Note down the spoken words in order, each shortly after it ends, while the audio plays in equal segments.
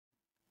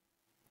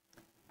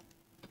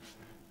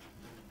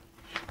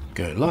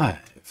Go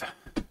live.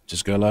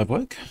 Just go live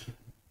work?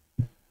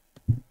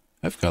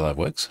 Hope go live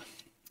works.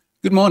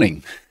 Good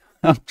morning.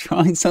 I'm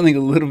trying something a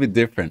little bit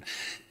different.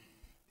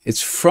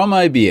 It's from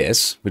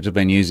OBS, which I've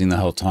been using the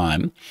whole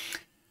time,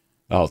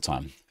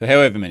 for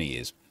however many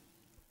years,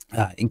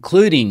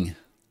 including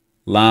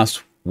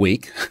last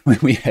week when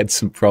we had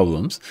some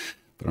problems,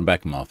 but I'm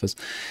back in my office.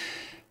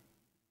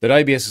 But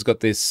OBS has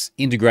got this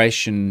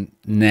integration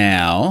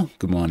now.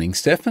 Good morning,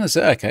 Stefan. I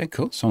said, okay,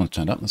 cool. Someone's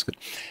turned up. That's good.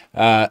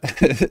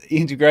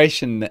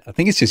 Integration, I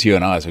think it's just you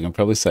and I, so I can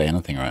probably say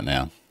anything right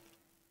now.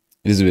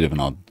 It is a bit of an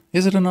odd.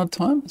 Is it an odd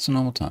time? It's a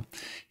normal time.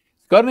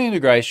 It's got an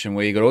integration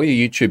where you've got all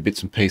your YouTube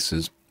bits and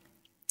pieces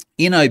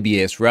in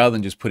OBS rather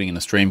than just putting in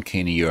a stream key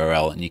and a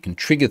URL, and you can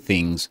trigger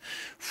things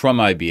from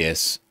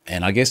OBS.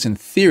 And I guess in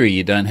theory,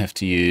 you don't have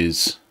to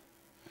use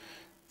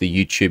the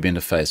YouTube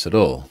interface at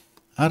all.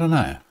 I don't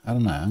know.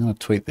 I'm going to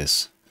tweet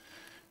this.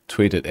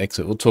 Tweet at X.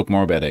 We'll talk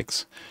more about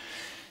X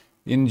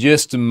in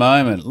just a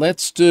moment.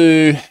 Let's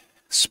do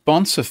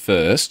sponsor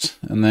first,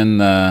 and then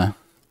I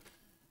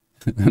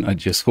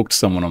just hooked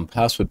someone on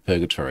Password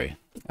Purgatory.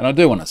 And I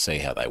do want to see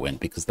how they went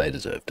because they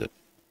deserved it.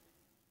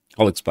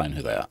 I'll explain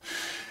who they are.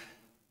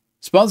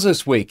 Sponsor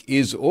this week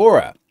is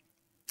Aura.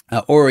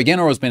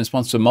 Aura's been a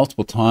sponsor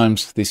multiple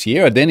times this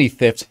year. Identity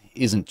theft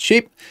isn't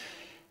cheap.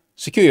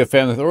 Secure your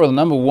family with Aura, the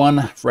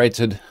 #1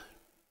 rated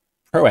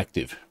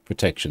proactive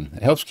protection.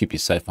 It helps keep you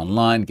safe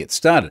online. Get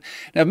started.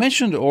 Now, I've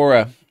mentioned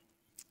Aura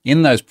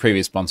in those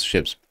previous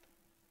sponsorships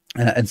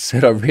and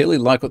said I really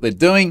like what they're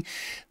doing.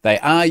 They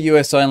are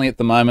US only at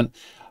the moment.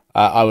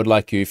 I would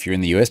like you, if you're in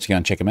the US, to go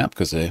and check them out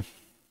because they're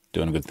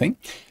doing a good thing.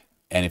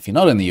 And if you're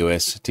not in the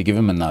US, to give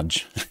them a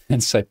nudge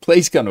and say,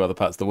 please come to other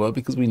parts of the world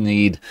because we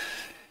need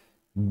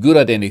good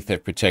identity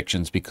theft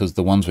protections because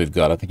the ones we've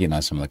got, I think you know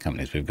some of the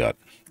companies we've got,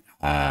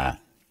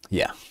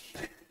 yeah,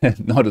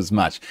 not as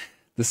much.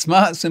 The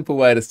smart, simple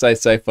way to stay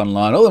safe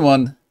online, all in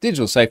one,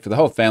 digital safe for the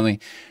whole family,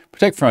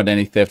 protect from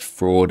identity theft,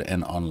 fraud,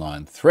 and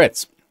online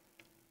threats.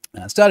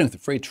 Starting with a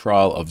free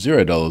trial of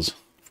 $0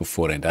 for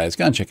 14 days.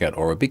 Go and check out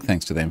Aura. Big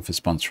thanks to them for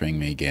sponsoring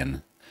me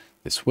again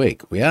this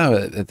week. We are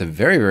at the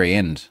very, very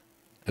end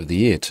of the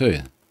year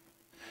too.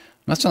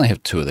 Must only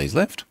have 2 of these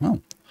left.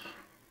 Well,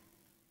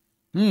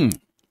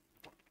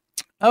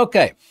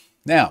 okay.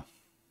 Now,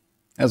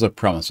 as I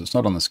promised, it's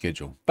not on the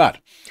schedule, but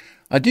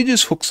I did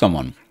just hook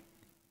someone.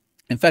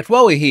 In fact,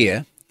 while we're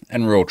here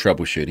and we're all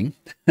troubleshooting,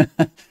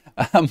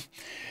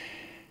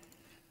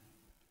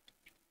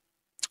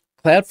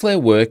 Cloudflare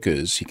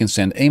workers you can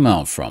send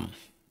email from.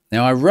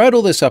 Now, I wrote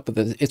all this up, but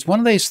it's one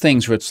of these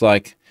things where it's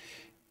like,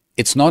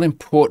 it's not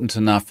important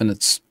enough and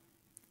it's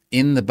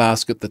in the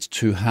basket that's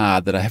too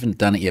hard that I haven't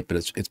done it yet, but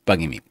it's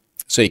bugging me.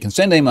 So you can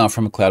send email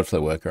from a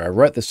Cloudflare worker. I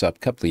wrote this up a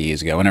couple of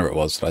years ago, whenever it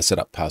was, that I set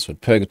up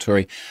Password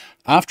Purgatory.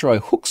 After I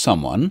hook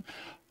someone,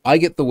 I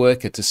get the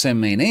worker to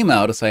send me an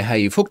email to say, hey,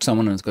 you've hooked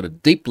someone, and it's got a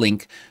deep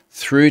link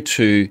through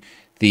to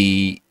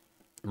the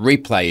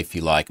replay, if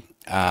you like,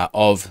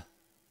 of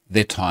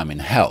their time in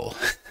hell,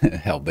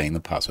 hell being the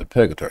Password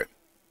Purgatory.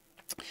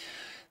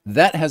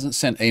 That hasn't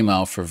sent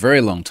email for a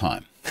very long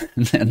time.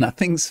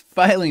 Nothing's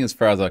failing as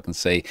far as I can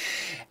see.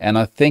 And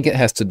I think it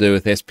has to do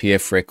with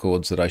SPF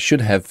records that I should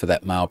have for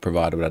that mail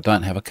provider, but I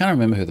don't have. I can't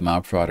remember who the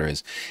mail provider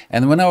is.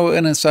 And when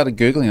I started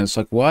Googling it, it's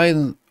like, why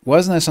isn't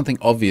there something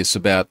obvious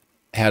about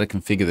how to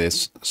configure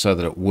this so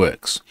that it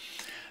works?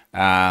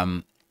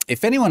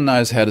 If anyone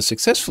knows how to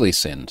successfully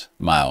send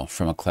mail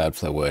from a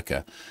Cloudflare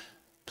worker,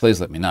 please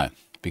let me know,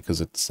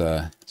 because it's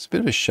a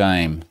bit of a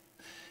shame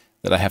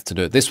that I have to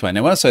do it this way.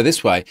 Now, when I say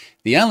this way,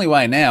 the only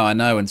way now I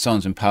know when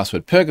someone's in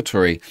Password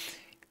Purgatory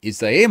is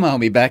they email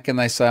me back and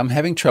they say, I'm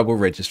having trouble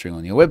registering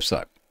on your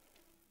website,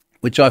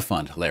 which I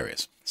find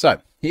hilarious.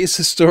 So here's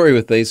the story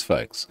with these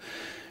folks.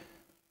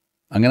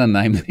 I'm going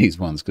to name these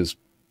ones because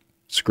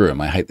screw them,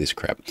 I hate this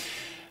crap.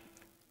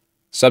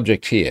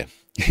 Subject here.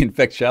 In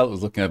fact, Charlotte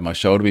was looking over my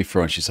shoulder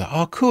before and she said,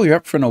 oh, cool, you're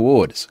up for an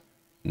award.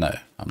 No,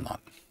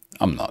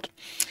 I'm not.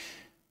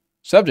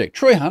 Subject,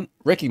 Troy Hunt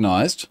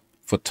recognized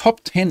for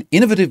top 10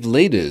 innovative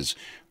leaders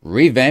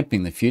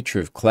revamping the future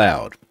of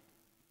cloud.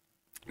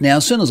 Now,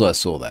 as soon as I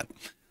saw that,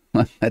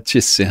 that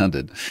just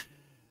sounded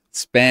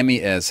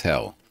spammy as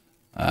hell.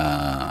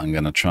 I'm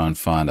going to try and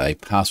find a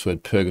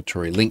Password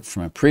Purgatory link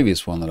from a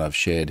previous one that I've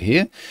shared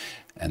here,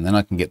 and then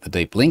I can get the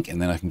deep link, and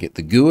then I can get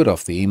the GUID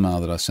off the email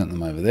that I sent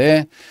them over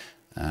there.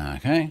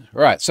 Okay,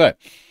 right, so,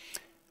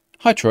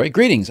 hi Troy,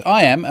 greetings.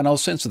 I am, and I'll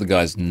censor the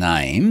guy's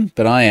name,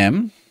 but I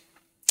am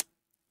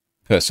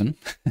person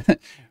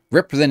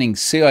representing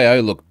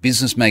CIO Look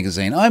Business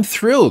Magazine. I'm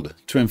thrilled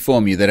to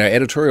inform you that our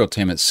editorial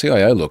team at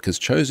CIO Look has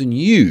chosen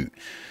you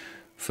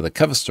for the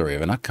cover story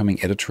of an upcoming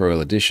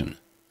editorial edition.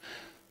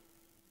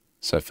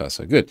 So far,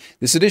 so good.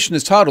 This edition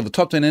is titled The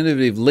Top 10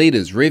 Innovative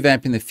Leaders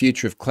Revamping the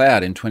Future of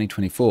Cloud in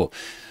 2024.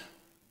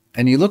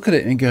 And you look at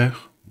it and go,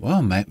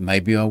 well,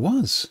 maybe I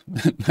was.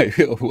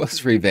 Maybe I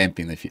was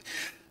revamping the future.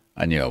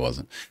 I knew I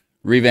wasn't.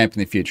 Revamping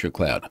the future of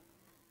cloud.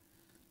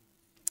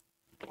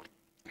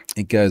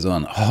 It goes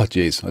on. Oh,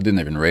 geez. I didn't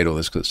even read all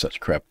this because it's such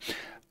crap.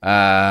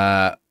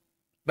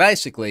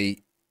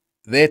 Basically,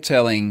 they're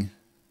telling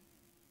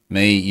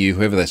me, you,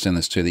 whoever they send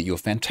this to, that you're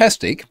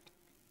fantastic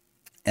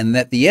and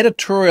that the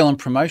editorial and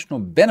promotional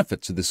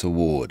benefits of this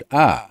award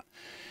are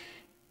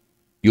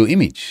your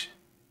image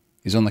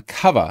is on the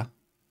cover.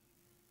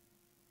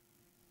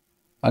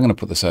 I'm going to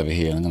put this over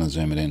here and I'm going to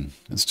zoom it in.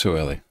 It's too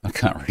early. I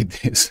can't read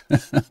this.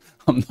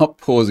 I'm not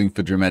pausing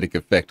for dramatic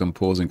effect. I'm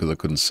pausing because I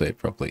couldn't see it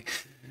properly.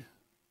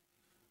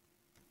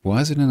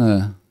 Why is it in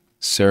a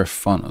serif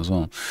font as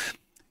well?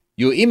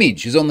 Your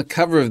image is on the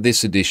cover of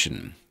this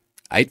edition.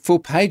 8 full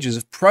pages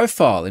of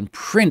profile in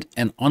print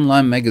and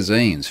online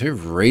magazines. Who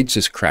reads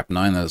this crap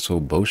knowing that it's all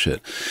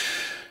bullshit?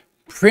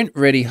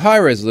 Print-ready,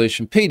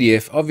 high-resolution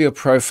PDF of your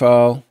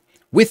profile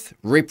with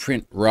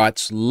reprint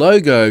rights,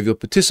 logo of your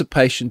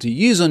participation to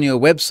use on your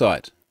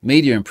website,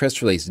 media and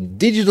press release,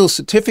 digital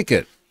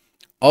certificate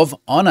of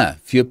honour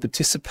for your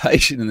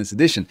participation in this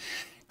edition.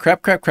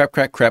 Crap,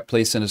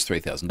 please send us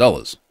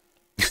 $3,000.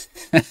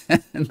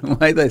 And the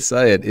way they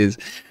say it is,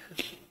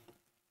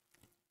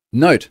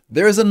 note,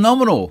 there is a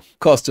nominal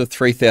cost of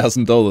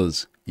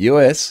 $3,000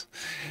 US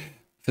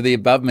for the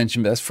above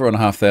mentioned, that's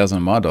 $4,500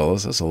 of my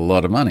dollars. That's a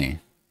lot of money.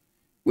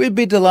 We'd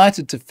be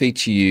delighted to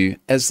feature you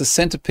as the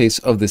centerpiece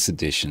of this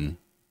edition.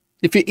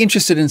 If you're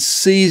interested in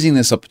seizing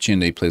this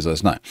opportunity, please let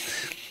us know.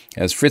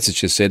 As Fritz has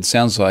just said,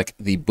 sounds like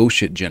the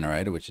bullshit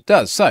generator, which it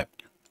does. So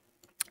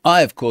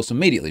I, of course,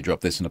 immediately drop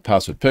this into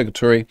Password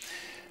Purgatory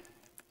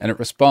and it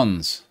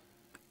responds.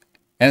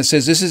 And it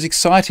says, this is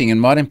exciting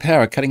and might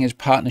empower a cutting-edge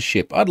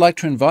partnership. I'd like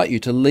to invite you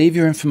to leave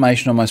your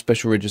information on my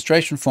special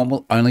registration form.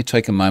 Will only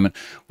take a moment.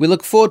 We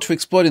look forward to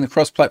exploiting the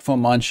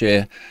cross-platform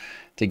mindshare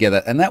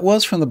together. And that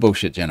was from the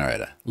bullshit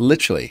generator,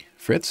 literally,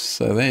 Fritz.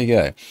 So there you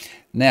go.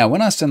 Now,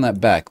 when I send that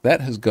back,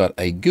 that has got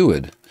a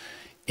GUID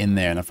in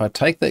there. And if I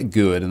take that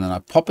GUID and then I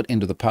pop it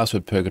into the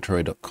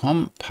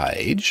passwordpurgatory.com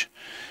page,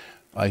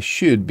 I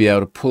should be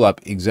able to pull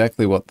up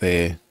exactly what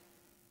their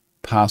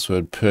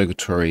password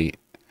purgatory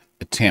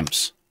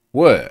attempts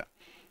were.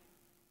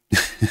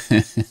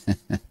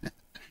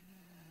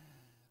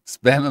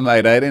 Spammer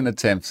made 18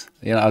 attempts.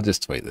 You know, I'll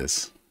just tweet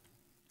this.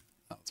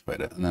 I'll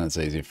tweet it, and then it's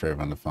easier for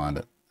everyone to find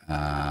it.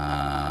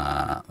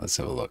 Let's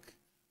have a look.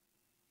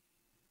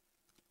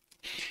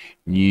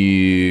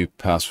 New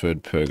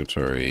password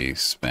purgatory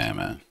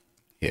spammer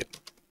hit.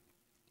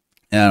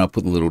 And I'll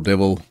put the little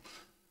devil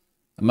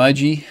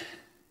emoji,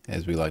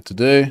 as we like to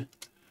do.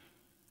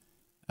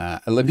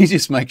 Let me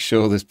just make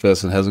sure this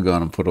person hasn't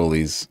gone and put all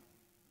these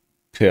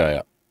PI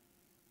up.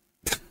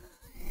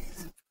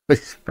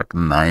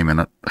 Fucking name in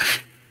it.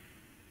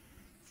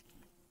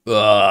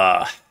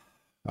 I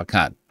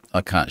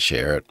can't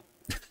share it.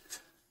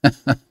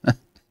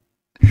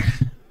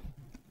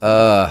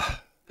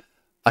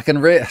 I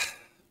can read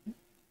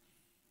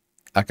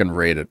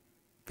it,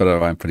 but I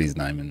won't put his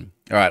name in.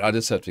 All right, I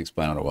just have to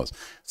explain what it was.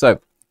 So,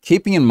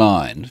 keeping in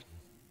mind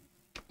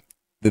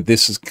that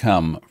this has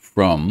come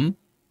from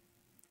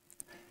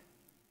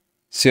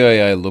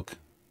CIA Look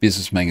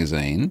Business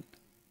Magazine.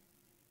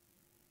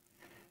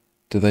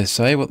 Do they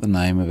say what the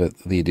name of it,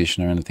 the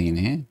edition or anything in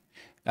here?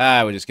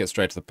 We'll just get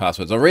straight to the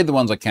passwords. I'll read the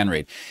ones I can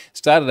read.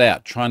 Started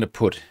out trying to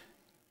put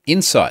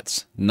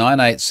insights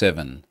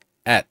 987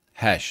 at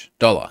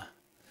 $.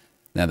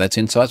 Now that's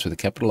insights with a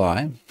capital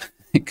I,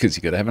 because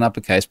you've got to have an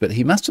uppercase, but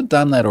he must have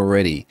done that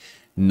already,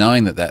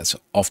 knowing that that's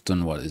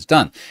often what is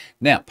done.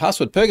 Now,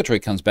 Password Purgatory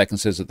comes back and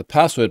says that the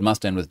password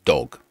must end with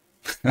dog,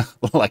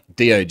 like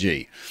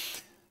D-O-G.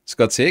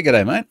 Scott's here.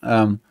 G'day, mate.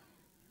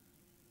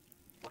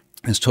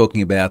 He's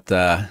talking about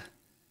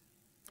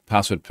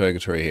Password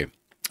Purgatory here.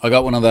 I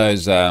got one of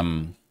those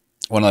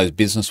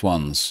business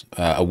ones,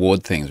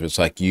 award things, where it's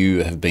like,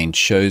 you have been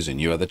chosen.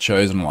 You are the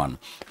chosen one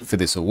for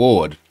this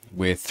award.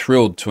 We're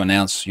thrilled to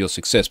announce your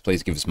success.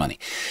 Please give us money.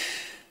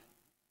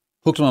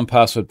 Hooked on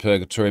Password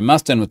Purgatory.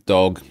 Must end with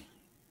dog.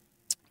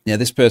 Now,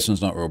 this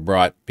person's not real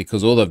bright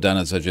because all they've done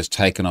is they've just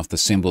taken off the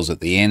symbols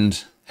at the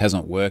end.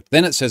 Hasn't worked.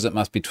 Then it says it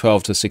must be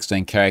 12 to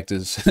 16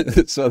 characters.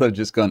 So they've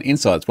just gone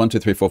insights 1, 2,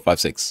 3, 4, 5,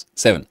 6,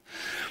 7.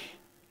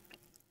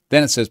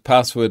 Then it says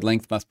password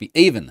length must be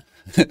even.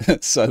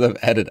 So they've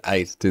added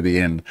 8 to the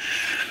end.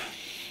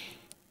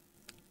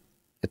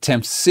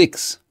 Attempt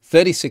 6,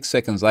 36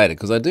 seconds later,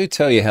 because I do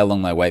tell you how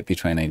long they wait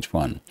between each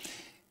one.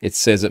 It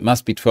says it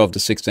must be 12 to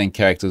 16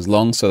 characters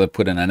long, so they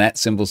put in an @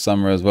 symbol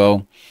somewhere as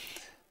well.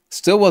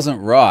 Still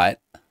wasn't right.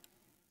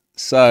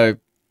 So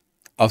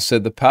I've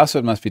said the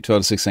password must be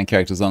 12 to 16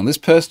 characters long. This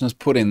person has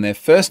put in their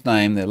first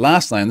name, their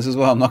last name. This is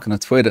why I'm not going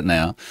to tweet it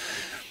now.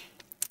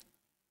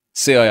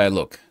 CIA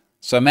Look.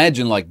 So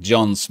imagine like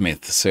John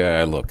Smith,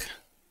 CIA Look.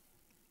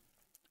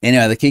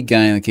 Anyway, they keep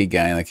going.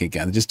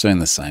 They're just doing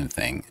the same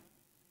thing.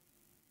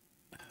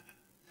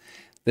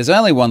 There's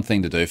only one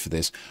thing to do for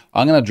this.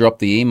 I'm going to drop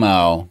the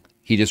email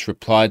he just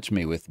replied to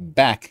me with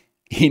back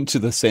into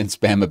the Send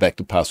Spammer Back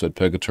to Password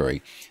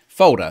Purgatory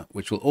folder,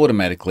 which will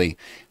automatically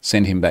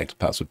send him back to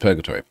Password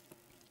Purgatory.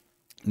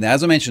 Now,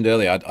 as I mentioned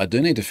earlier, I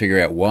do need to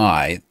figure out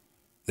why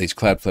these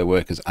Cloudflare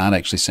workers aren't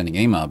actually sending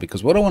email,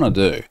 because what I want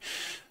to do, I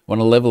want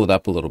to level it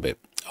up a little bit.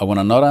 I want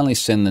to not only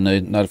send the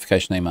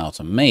notification email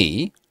to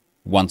me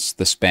once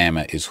the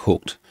spammer is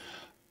hooked,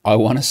 I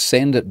want to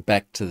send it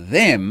back to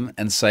them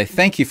and say,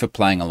 thank you for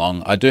playing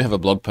along. I do have a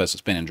blog post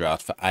that's been in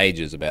draft for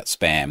ages about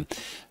spam.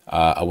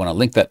 I want to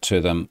link that to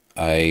them.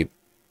 I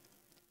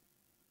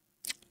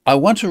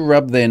want to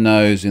rub their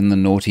nose in the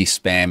naughty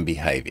spam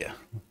behavior.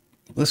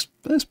 Let's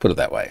put it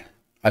that way.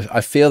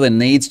 I feel there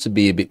needs to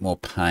be a bit more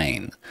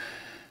pain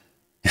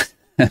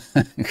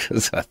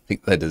because I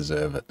think they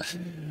deserve it.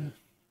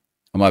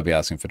 I might be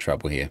asking for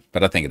trouble here,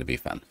 but I think it'd be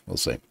fun. We'll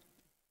see.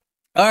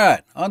 All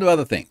right, on to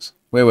other things.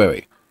 Where were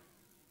we?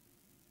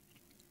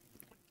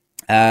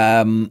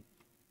 IoT,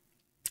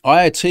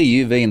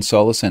 UV, and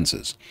solar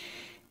sensors.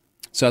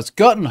 So it's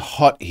gotten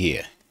hot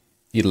here.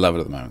 You'd love it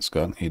at the moment,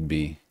 Scott. You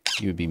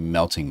would be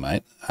melting,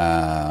 mate.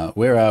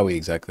 Where are we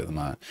exactly at the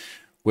moment?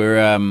 We're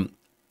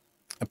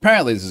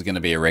apparently this is going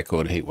to be a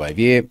record heat wave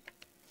year,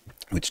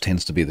 which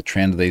tends to be the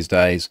trend these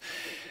days.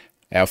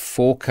 Our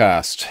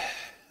forecast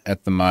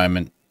at the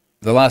moment,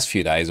 the last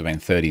few days have been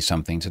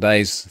 30-something.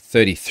 Today's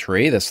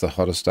 33. That's the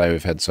hottest day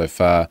we've had so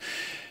far.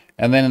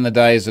 And then in the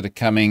days that are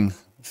coming,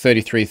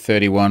 33,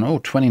 31, oh,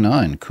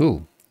 29,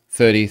 cool.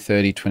 30,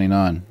 30,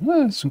 29.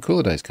 Well, some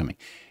cooler days coming.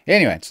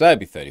 Anyway, today it'll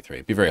be 33.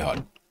 It'll be very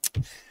hot.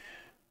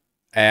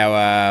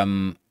 Our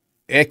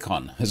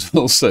aircon has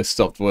also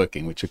stopped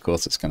working, which of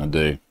course it's going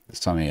to do this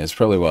time of year. It's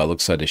probably why I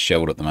look so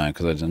disheveled at the moment,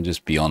 because I'm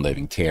just beyond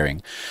even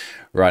caring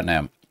right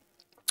now.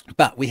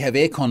 But we have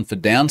aircon for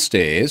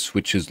downstairs,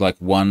 which is like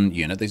one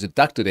unit. These are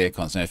ducted air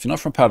cons. Now, if you're not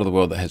from a part of the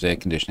world that has air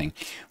conditioning,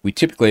 we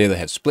typically either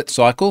have split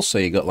cycles, so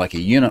you got like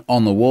a unit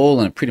on the wall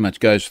and it pretty much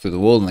goes through the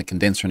wall and the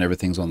condenser and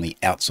everything's on the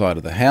outside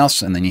of the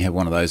house, and then you have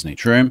one of those in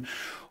each room.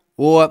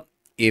 Or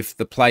if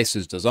the place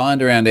is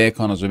designed around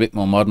aircon, is a bit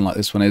more modern like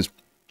this one is,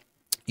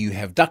 you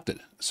have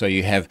ducted. So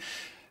you have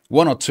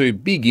one or two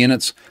big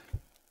units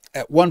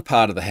at one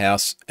part of the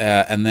house,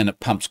 and then it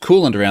pumps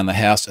coolant around the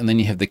house, and then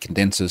you have the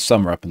condensers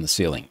somewhere up in the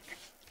ceiling.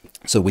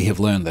 So we have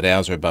learned that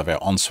ours are above our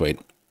ensuite,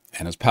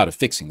 and as part of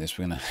fixing this,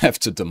 we're going to have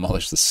to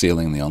demolish the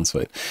ceiling in the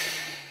ensuite.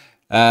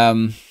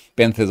 Ben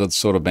says I'd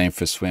sort of been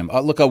for a swim.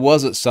 Oh, look, I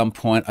was at some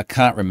point. I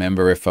can't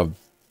remember if I've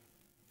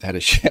had a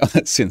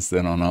shower since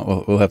then or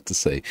not. We'll have to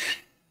see.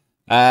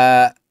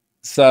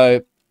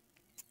 So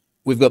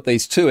we've got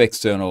these two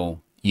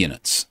external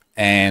units,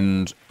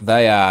 and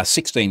they are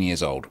 16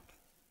 years old,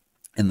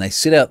 and they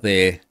sit out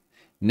there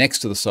next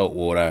to the salt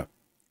water,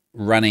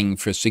 running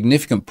for a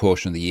significant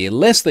portion of the year.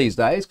 Less these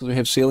days because we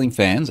have ceiling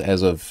fans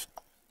as of,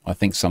 I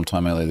think,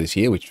 sometime earlier this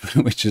year,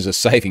 which is a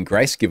saving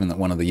grace given that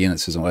one of the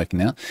units isn't working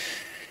now.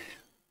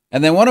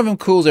 And then one of them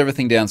cools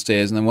everything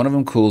downstairs, and then one of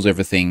them cools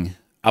everything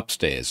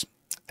upstairs.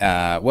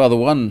 Well, the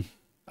one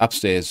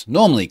upstairs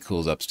normally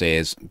cools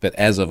upstairs, but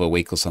as of a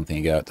week or something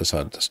ago, it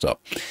decided to stop.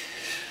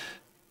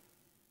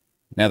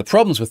 Now, the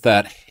problems with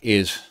that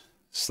is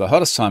it's the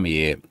hottest time of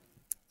year,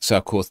 so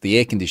of course the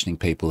air conditioning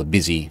people are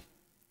busy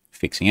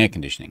fixing air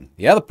conditioning.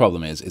 The other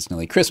problem is it's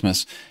nearly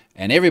Christmas,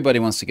 and everybody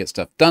wants to get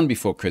stuff done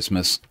before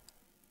Christmas,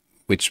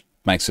 which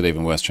makes it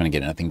even worse trying to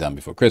get anything done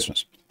before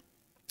Christmas.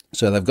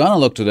 So they've gone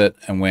and looked at it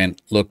and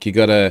went, look, you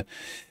got to,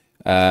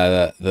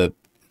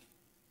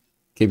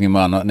 keep in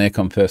mind, I'm not an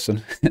aircon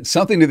person,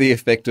 something to the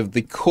effect of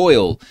the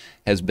coil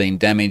has been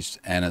damaged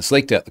and it's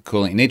leaked out the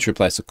coolant. You need to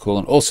replace the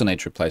coolant, also need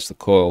to replace the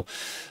coil,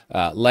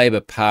 labor,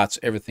 parts,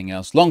 everything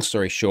else. Long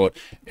story short,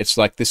 it's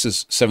like this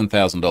is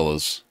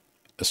 $7,000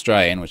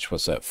 Australian, which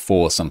was at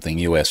 $4 something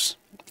US,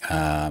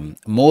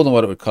 more than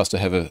what it would cost to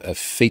have a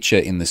feature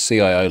in the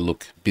CIO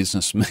Look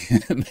business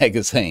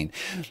magazine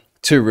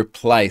to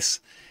replace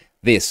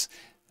this.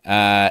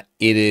 It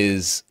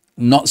is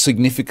not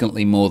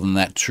significantly more than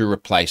that to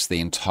replace the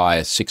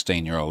entire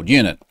 16-year-old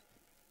unit,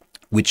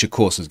 which of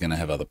course is going to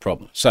have other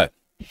problems. So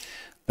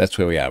that's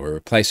where we are. We're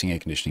replacing air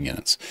conditioning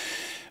units,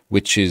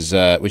 which is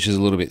a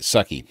little bit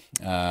sucky.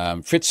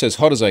 Fritz says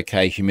hot is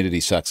okay, humidity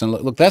sucks. And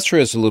look, that's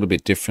where it's a little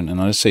bit different. And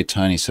I just see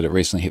Tony said it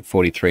recently hit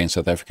 43 in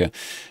South Africa.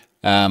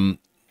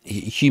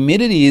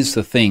 Humidity is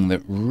the thing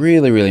that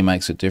really, really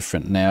makes it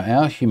different. Now,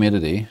 our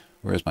humidity,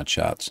 where's my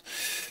charts?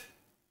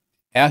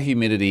 Our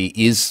humidity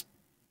is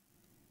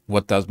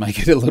what does make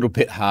it a little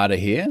bit harder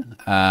here.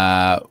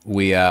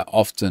 We are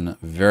often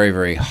very,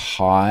 very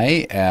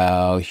high.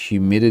 Our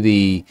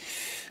humidity,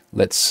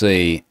 let's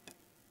see,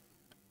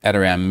 at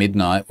around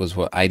midnight was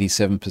what,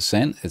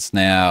 87%. It's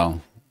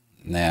now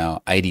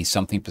 80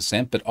 something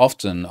percent, but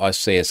often I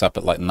see us up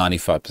at like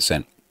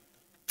 95%,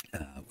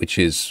 which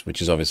is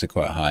obviously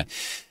quite high.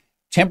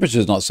 Temperature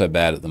is not so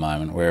bad at the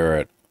moment. We're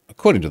at,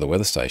 according to the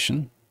weather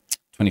station,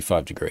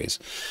 25 degrees.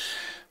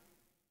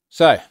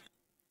 So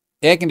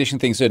air conditioning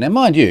things do. Now,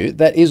 mind you,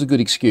 that is a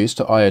good excuse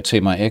to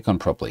IoT my aircon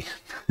properly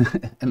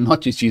and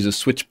not just use a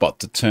switch bot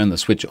to turn the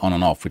switch on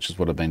and off, which is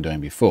what I've been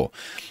doing before.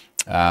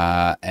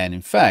 And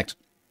in fact,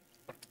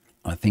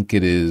 I think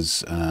it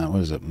is, what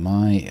is it?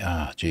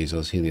 I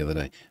was here the other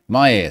day.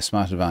 My Air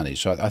Smart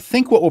Advantage. So I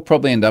think what we'll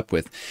probably end up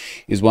with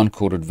is one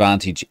called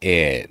Advantage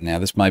Air. Now,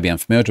 this may be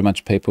unfamiliar to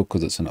much people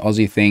because it's an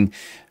Aussie thing.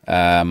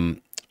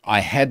 When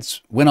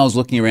I was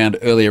looking around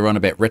earlier on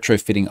about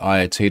retrofitting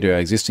IoT to our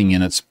existing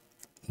units,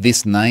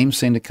 this name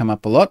seemed to come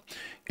up a lot.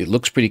 It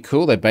looks pretty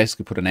cool. They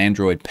basically put an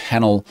Android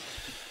panel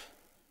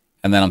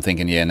And then I'm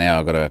thinking, yeah, now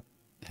I've got to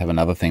have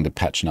another thing to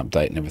patch and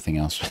update and everything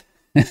else.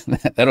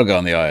 That'll go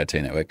on the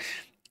IoT network.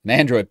 An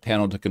Android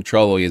panel to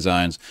control all your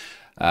zones.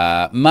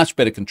 Much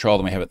better control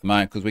than we have at the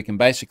moment, because we can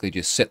basically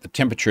just set the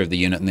temperature of the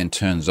unit and then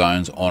turn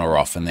zones on or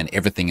off, and then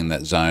everything in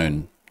that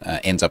zone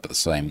ends up at the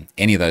same,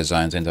 any of those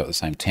zones ends up at the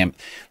same temp.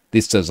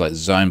 This does like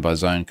zone by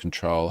zone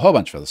control, a whole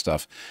bunch of other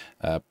stuff.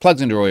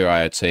 Plugs into all your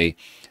IoT.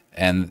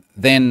 And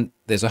then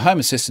there's a Home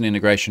Assistant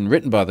integration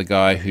written by the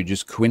guy who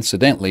just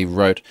coincidentally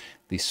wrote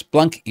the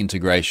Splunk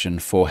integration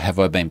for Have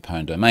I Been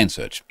Pwned domain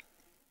search.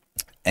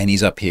 And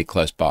he's up here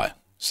close by.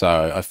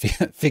 So I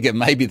figure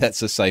maybe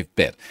that's a safe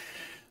bet.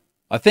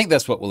 I think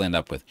that's what we'll end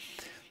up with.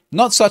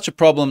 Not such a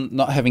problem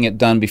not having it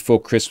done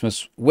before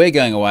Christmas. We're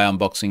going away on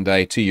Boxing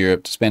Day to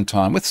Europe to spend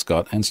time with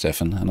Scott and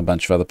Stefan and a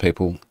bunch of other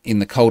people in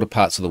the colder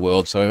parts of the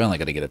world, so we've only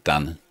got to get it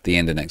done at the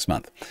end of next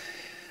month.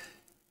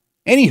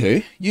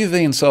 Anywho,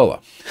 UV and solar.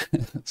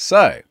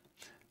 So,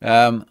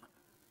 yeah,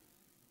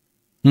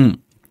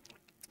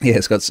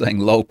 Scott's saying,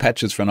 lol,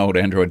 patches for an old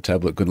Android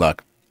tablet, good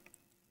luck.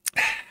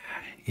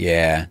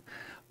 Yeah,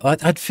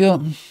 I'd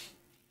feel...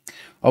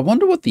 I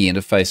wonder what the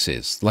interface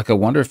is. Like, I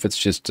wonder if it's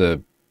just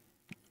a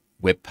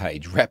web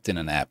page wrapped in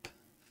an app.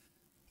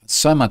 I'd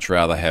so much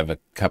rather have a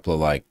couple of,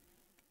 like,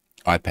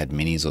 iPad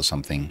minis or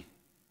something.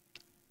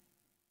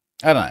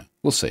 I don't know.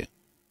 We'll see.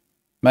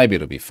 Maybe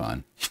it'll be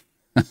fine.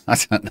 I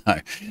don't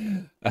know.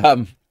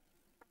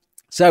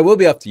 So we'll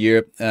be off to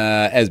Europe.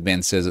 As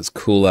Ben says, it's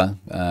cooler.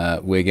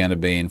 We're going to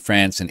be in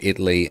France and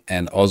Italy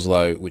and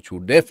Oslo, which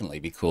will definitely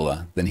be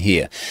cooler than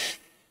here.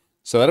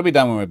 So that'll be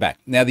done when we're back.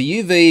 Now,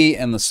 the UV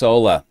and the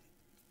solar...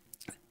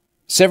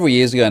 Several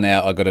years ago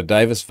now, I got a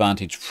Davis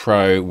Vantage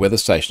Pro weather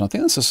station. I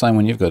think that's the same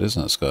one you've got,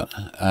 isn't it, Scott?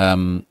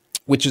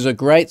 Which is a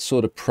great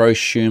sort of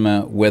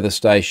prosumer weather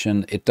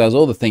station. It does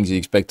all the things you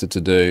expect it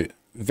to do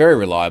very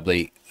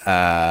reliably.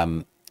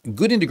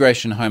 Good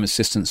integration in Home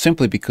Assistant,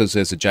 simply because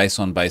there's a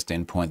JSON-based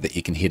endpoint that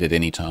you can hit at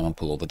any time and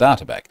pull all the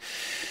data back.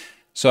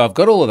 So I've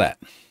got all of that.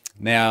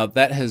 Now,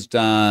 it has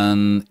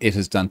done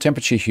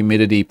temperature,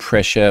 humidity,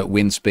 pressure,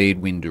 wind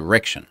speed, wind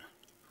direction.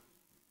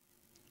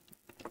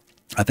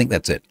 I think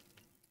that's it.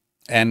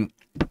 And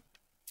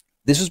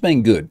this has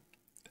been good.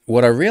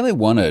 What I really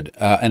wanted,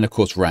 and of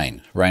course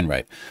rain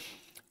rate.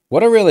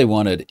 What I really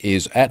wanted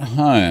is at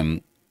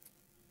home,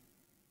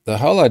 the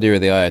whole idea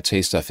of the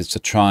IoT stuff is to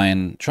try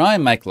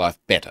and make life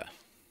better,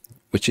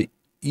 which it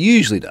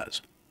usually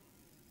does.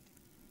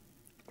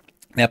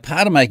 Now,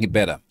 part of making it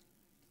better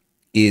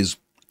is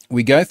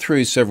we go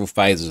through several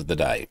phases of the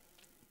day.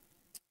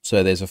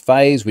 So there's a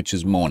phase which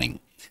is morning.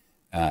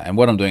 And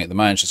what I'm doing at the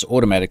moment is just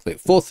automatically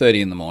at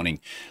 4:30 in the morning,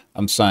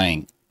 I'm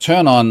saying,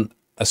 turn on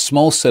a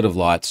small set of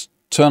lights,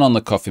 turn on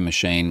the coffee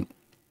machine.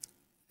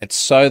 It's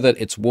so that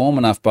it's warm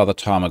enough by the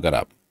time I got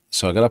up.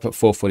 So I got up at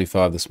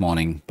 4:45 this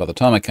morning. By the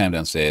time I came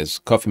downstairs,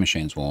 coffee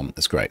machine's warm.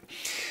 That's great.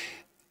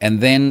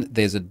 And then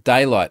there's a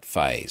daylight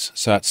phase.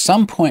 So at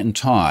some point in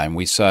time,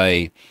 we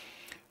say,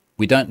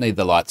 we don't need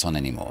the lights on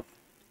anymore.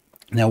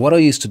 Now, what I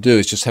used to do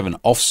is just have an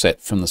offset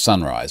from the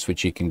sunrise,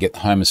 which you can get the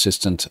Home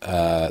Assistant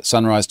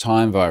sunrise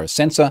time via a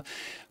sensor.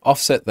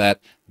 Offset that.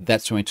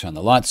 That's when we turn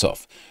the lights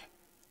off.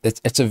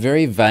 It's a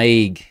very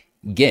vague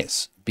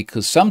guess,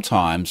 because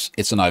sometimes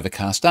it's an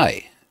overcast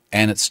day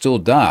and it's still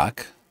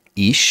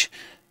dark-ish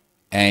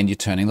and you're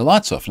turning the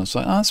lights off. And it's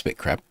like, oh, that's a bit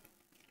crap.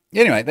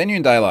 Anyway, then you're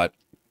in daylight.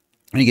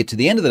 When you get to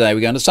the end of the day,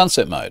 we go into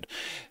sunset mode.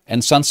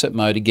 And sunset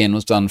mode, again,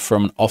 was done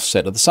from an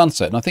offset of the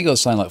sunset. And I think I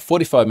was saying like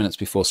 45 minutes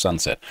before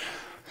sunset,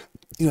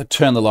 you know,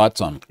 turn the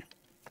lights on.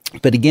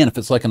 But again, if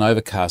it's like an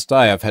overcast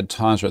day, I've had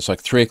times where it's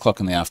like 3 o'clock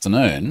in the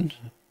afternoon,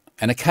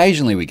 and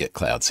occasionally we get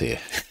clouds here,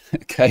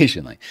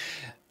 occasionally.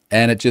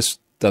 And it just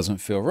doesn't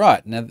feel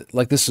right. Now,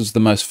 like, this is the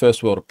most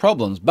first world of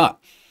problems, but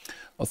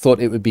I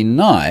thought it would be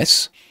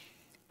nice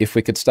if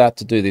we could start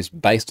to do this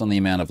based on the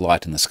amount of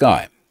light in the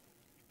sky,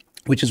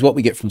 which is what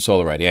we get from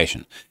solar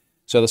radiation.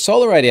 So the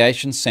solar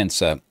radiation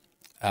sensor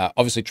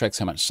obviously tracks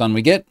how much sun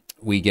we get.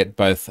 We get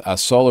both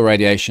solar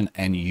radiation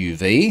and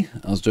UV.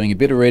 I was doing a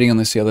bit of reading on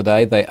this the other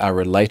day. They are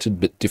related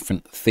but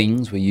different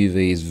things, where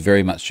UV is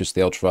very much just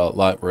the ultraviolet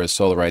light, whereas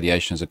solar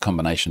radiation is a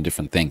combination of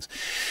different things.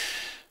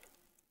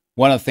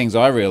 One of the things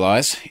I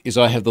realize is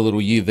I have the little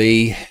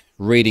UV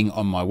reading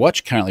on my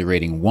watch, currently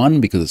reading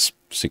 1 because it's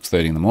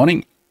 6:30 in the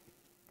morning.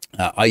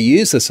 I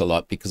use this a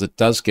lot because it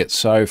does get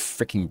so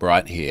freaking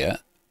bright here.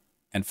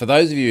 And for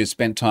those of you who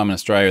spent time in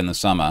Australia in the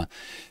summer,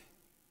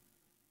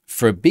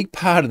 for a big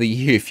part of the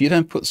year, if you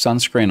don't put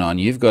sunscreen on,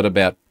 you've got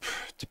about,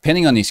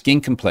 depending on your skin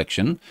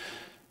complexion,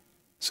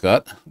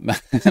 Scott,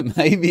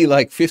 maybe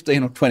like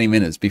 15 or 20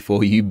 minutes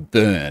before you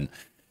burn.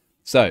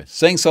 So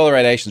seeing solar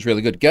radiation is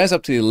really good. It goes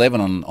up to the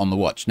 11 on the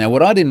watch. Now,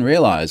 what I didn't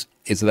realize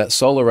is that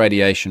solar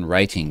radiation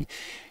rating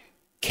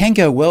can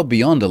go well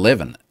beyond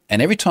 11.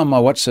 And every time my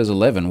watch says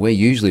 11, we're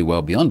usually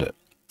well beyond it.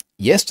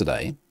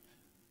 Yesterday,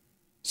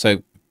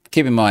 so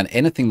keep in mind,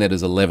 anything that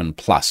is 11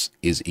 plus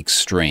is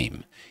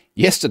extreme.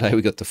 Yesterday,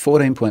 we got to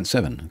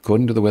 14.7,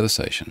 according to the weather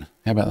station.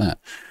 How about that?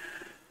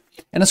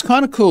 And it's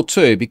kind of cool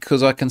too,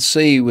 because I can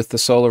see with the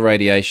solar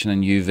radiation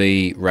and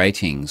UV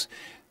ratings,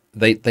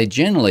 they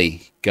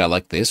generally go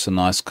like this, a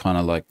nice kind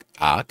of like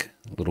arc,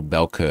 a little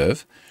bell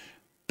curve.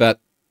 But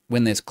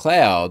when there's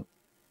cloud,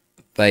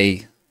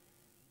 they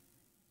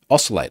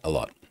oscillate a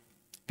lot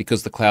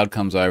because the cloud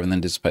comes over and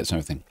then dissipates and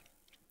everything.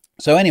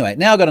 So anyway,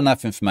 now I've got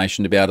enough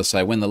information to be able to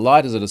say when the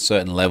light is at a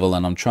certain level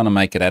and I'm trying to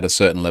make it at a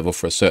certain level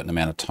for a certain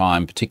amount of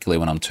time, particularly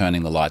when I'm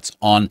turning the lights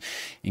on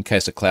in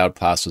case a cloud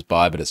passes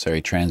by, but it's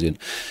very transient.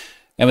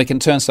 And we can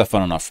turn stuff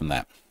on and off from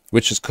that,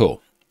 which is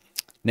cool.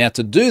 Now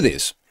to do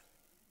this,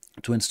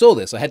 to install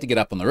this, I had to get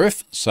up on the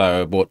roof.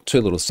 So I bought 2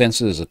 little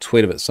sensors. There's a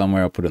tweet of it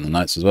somewhere. I'll put it in the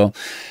notes as well.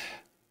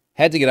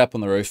 Had to get up on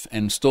the roof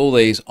and install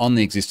these on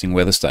the existing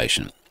weather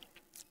station.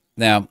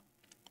 Now,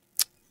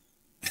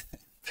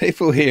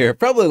 people here are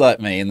probably like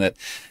me in that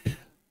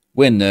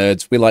we're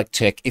nerds. We like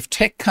tech. If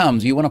tech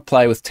comes, you want to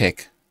play with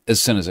tech as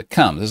soon as it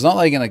comes. It's not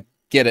like you're going to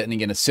get it and you're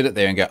going to sit it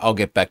there and go, I'll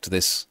get back to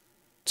this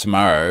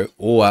tomorrow,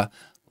 or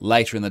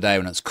later in the day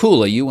when it's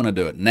cooler. You want to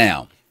do it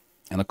now.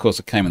 And of course,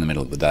 it came in the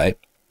middle of the day.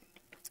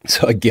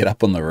 So I get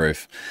up on the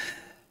roof.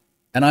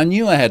 And I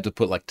knew I had to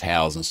put like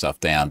towels and stuff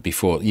down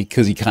before,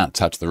 because you can't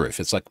touch the roof.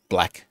 It's like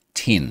black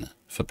tin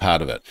for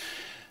part of it.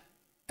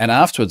 And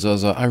afterwards, I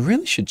was like, I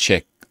really should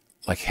check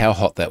like how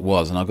hot that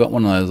was. And I got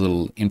one of those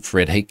little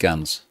infrared heat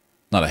guns.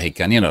 Not a heat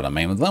gun, you know what I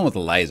mean. The one with the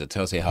laser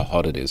tells you how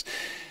hot it is.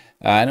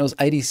 And it was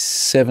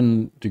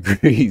 87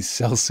 degrees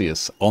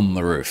Celsius on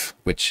the roof,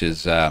 which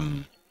is,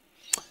 yeah,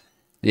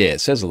 it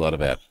says a lot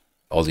about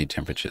Aussie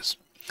temperatures.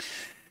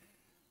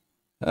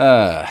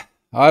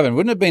 Ivan,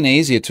 wouldn't it have been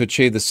easier to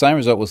achieve the same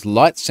result with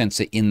light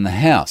sensor in the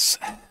house?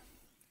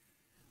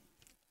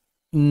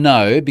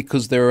 No,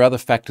 because there are other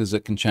factors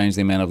that can change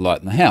the amount of light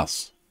in the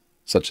house,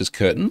 such as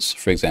curtains,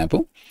 for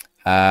example.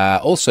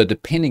 Also,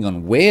 depending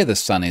on where the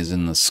sun is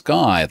in the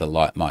sky, the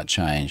light might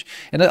change.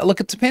 And look,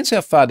 it depends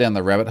how far down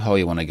the rabbit hole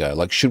you want to go.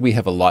 Like, should we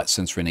have a light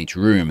sensor in each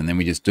room and then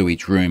we just do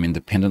each room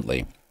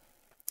independently?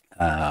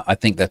 I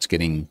think that's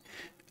getting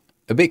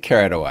a bit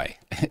carried away,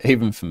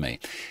 even for me.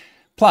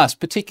 Plus,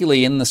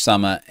 particularly in the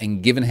summer,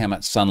 and given how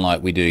much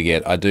sunlight we do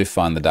get, I do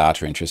find the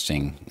data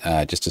interesting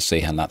just to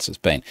see how nuts it's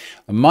been.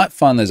 I might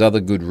find there's other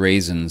good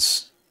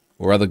reasons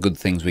or other good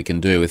things we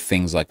can do with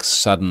things like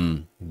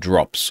sudden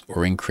drops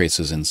or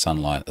increases in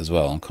sunlight as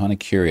well. I'm kind of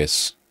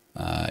curious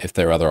if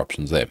there are other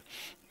options there.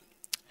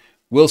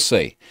 We'll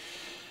see.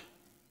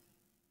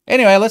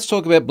 Anyway, let's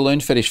talk about balloon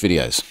fetish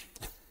videos.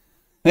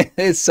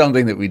 It's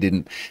something that we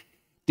didn't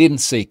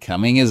see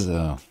coming, is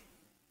it?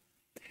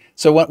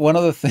 So one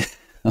of the things...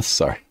 Oh,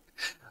 sorry.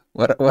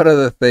 One of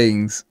the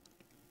things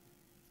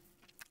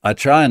I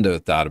try and do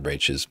with data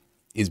breaches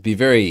is be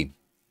very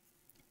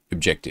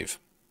objective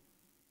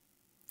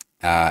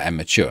and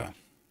mature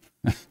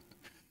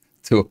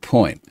to a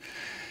point.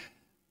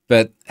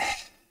 But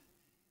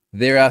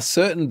there are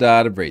certain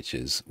data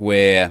breaches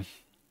where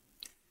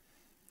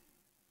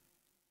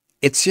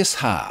it's just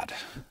hard.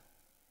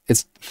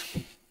 It's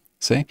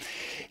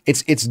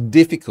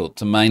difficult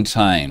to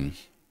maintain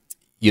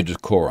your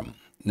decorum.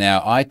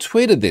 Now, I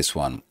tweeted this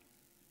one.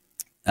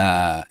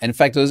 In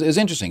fact, it was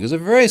interesting. It was a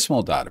very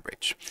small data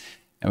breach.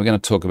 And we're going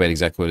to talk about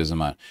exactly what it is in a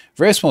moment.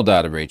 Very small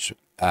data breach.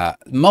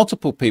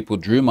 Multiple people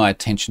drew my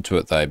attention to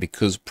it, though,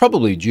 because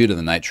probably due to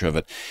the nature of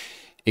it,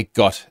 it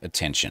got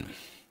attention.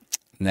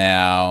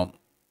 Now,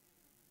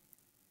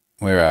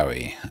 where are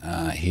we?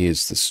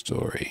 Here's the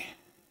story.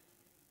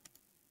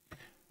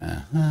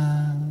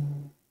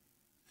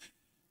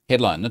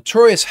 Headline: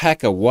 Notorious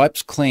hacker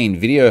wipes clean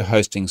video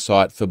hosting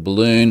site for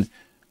balloon...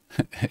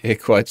 air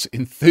quotes,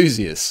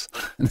 enthusiasts.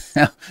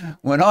 Now,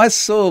 when I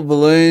saw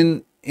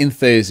balloon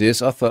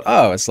enthusiasts, I thought,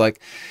 oh, it's like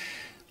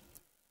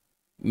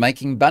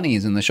making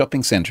bunnies in the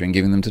shopping centre and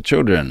giving them to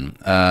children.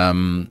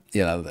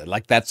 You know,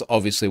 like that's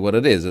obviously what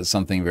it is. It's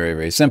something very,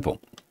 very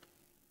simple.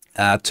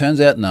 Turns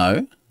out,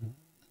 no.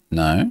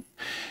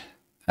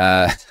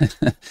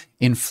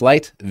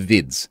 Inflate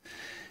Vids.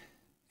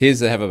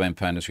 Here's the Have I Been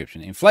Pwned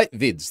description. Inflate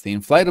Vids, the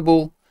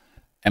inflatable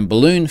and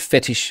balloon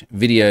fetish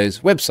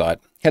videos website,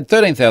 had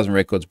 13,000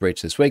 records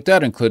breached this week.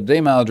 Data included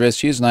email address,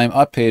 username,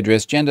 IP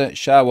address, gender,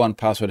 SHA-1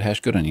 password hash.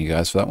 Good on you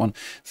guys for that one.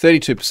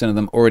 32% of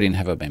them already in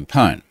Have I Been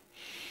Pwned.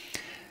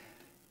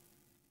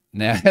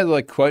 Now, as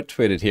I quote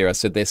tweeted here, I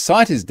said, their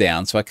site is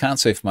down, so I can't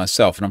see for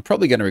myself, and I'm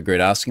probably going to regret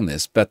asking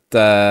this, but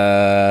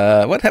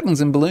what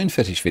happens in balloon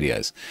fetish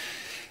videos?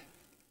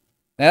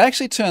 Now, it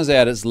actually turns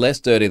out it's less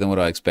dirty than what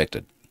I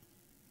expected.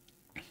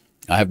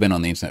 I have been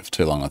on the internet for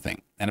too long, I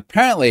think. And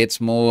apparently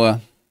it's more,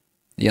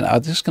 you know,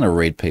 I'm just going to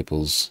read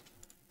people's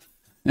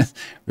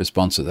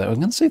responses. I'm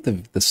going to see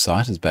if the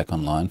site is back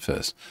online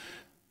first.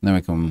 And then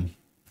we can,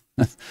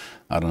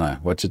 I don't know,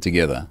 watch it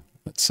together.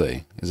 Let's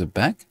see. Is it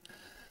back?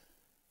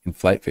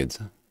 Inflate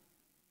Vids.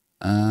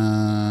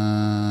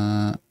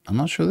 I'm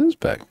not sure it is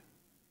back.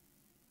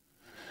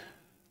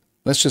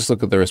 Let's just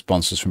look at the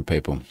responses from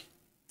people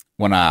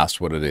when I asked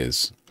what it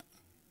is.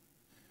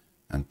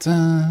 And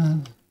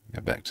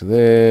go back to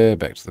there,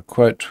 back to the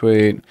quote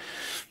tweet.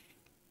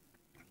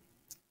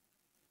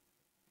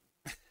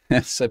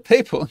 So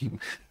people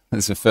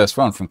This is the first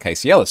one from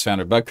Casey Ellis,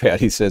 founder of Bug Crowd.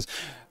 He says,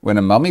 when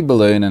a mummy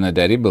balloon and a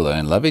daddy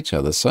balloon love each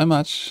other so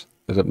much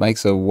that it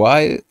makes a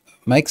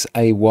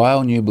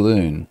wild new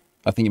balloon.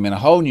 I think you meant a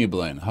whole new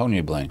balloon,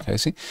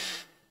 Casey.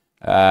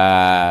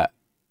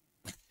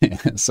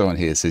 Someone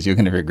here says, you're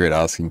going to regret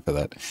asking for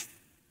that.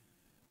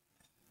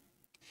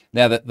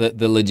 Now,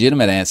 the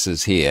legitimate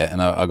answers here,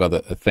 and I got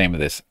the theme of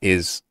this,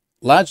 is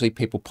largely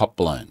people pop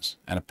balloons.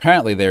 And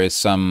apparently there is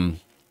some,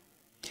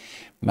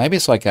 maybe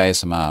it's like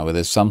ASMR, where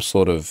there's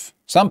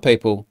some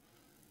people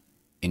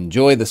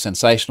enjoy the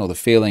sensation or the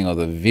feeling or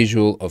the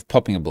visual of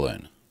popping a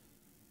balloon.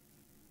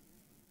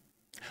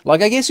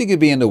 Like, I guess you could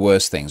be into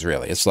worse things,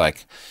 really. It's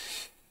like,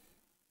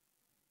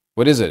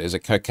 what is it? Is it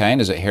cocaine?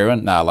 Is it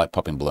heroin? No, I like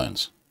popping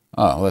balloons.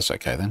 Oh, well, that's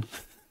okay then.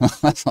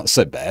 That's not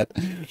so bad.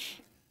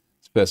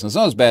 This person, it's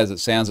not as bad as it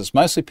sounds. It's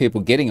mostly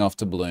people getting off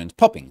to balloons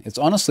popping. It's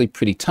honestly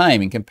pretty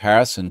tame in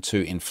comparison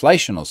to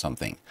inflation or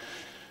something.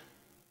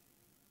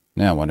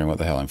 Now I'm wondering what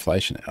the hell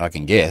inflation is. I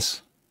can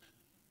guess.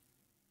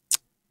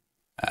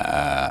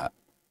 I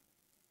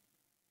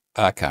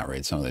can't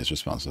read some of these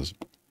responses.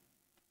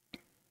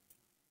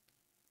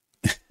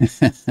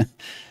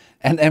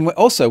 And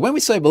also, when we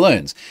say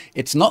balloons,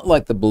 it's not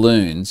like the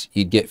balloons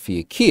you'd get for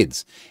your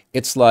kids.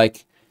 It's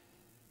like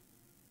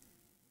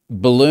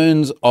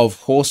balloons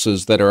of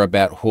horses that are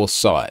about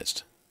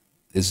horse-sized.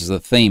 This is the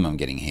theme I'm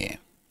getting here.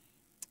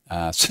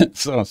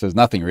 Someone says,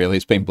 nothing really.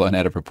 It's been blown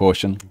out of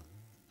proportion.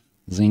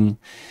 Zing.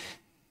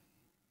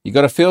 You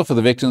got a feel for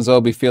the victims.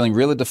 They'll be feeling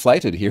really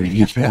deflated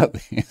hearing about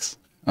this.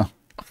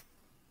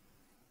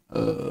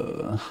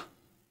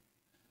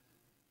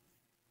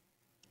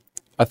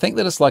 I think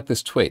that it's like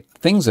this tweet.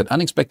 Things that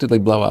unexpectedly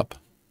blow up.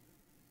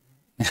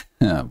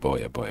 Oh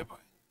boy, oh boy, oh boy.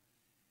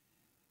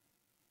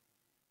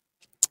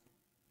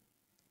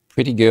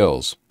 Pretty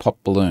girls pop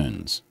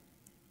balloons.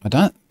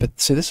 But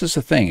see, this is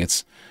the thing.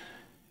 It's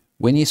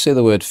when you see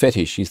the word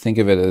fetish, you think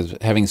of it as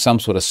having some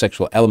sort of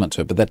sexual element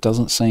to it, but that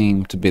doesn't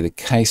seem to be the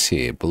case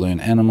here.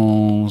 Balloon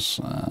animals.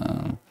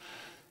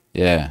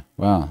 Yeah,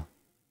 wow.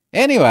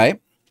 Anyway,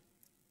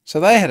 so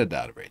they had a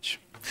data breach.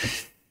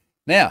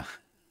 Now,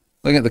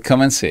 look at the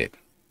comments here.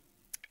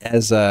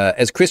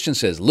 As Christian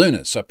says,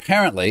 lunars. So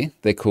apparently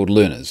they're called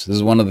lunars. This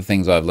is one of the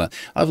things I've learned.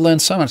 I've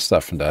learned so much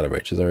stuff from data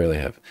breaches. I really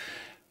have.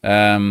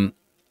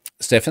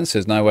 Stefan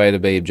says, no way to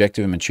be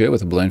objective and mature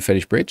with a balloon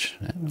fetish breach.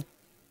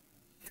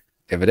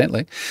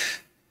 Evidently.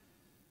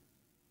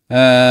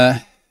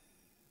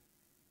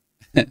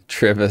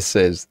 Trevor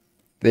says,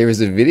 there is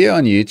a video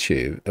on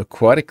YouTube of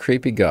quite a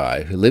creepy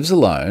guy who lives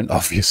alone,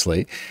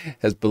 obviously,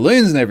 has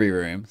balloons in every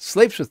room,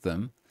 sleeps with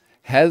them,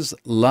 has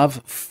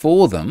love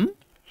for them,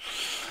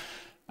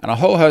 and a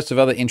whole host of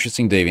other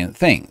interesting deviant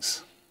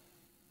things.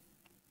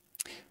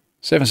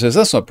 Stephen says,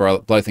 let's not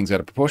blow things out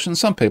of proportion.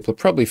 Some people are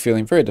probably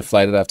feeling very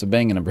deflated after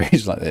being in a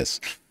breach like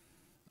this.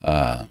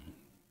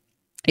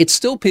 It's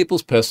still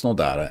people's personal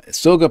data. It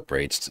still got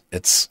breached.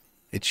 It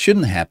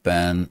shouldn't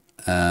happen.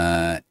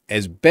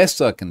 As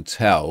best I can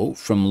tell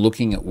from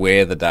looking at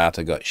where the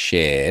data got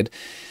shared,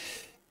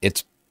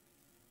 it's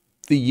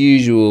the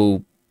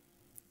usual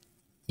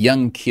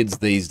young kids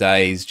these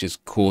days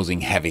just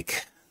causing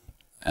havoc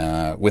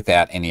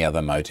without any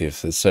other motive.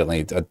 It's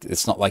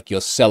not like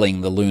you're selling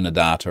the lunar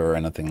data or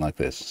anything like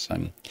this.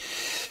 So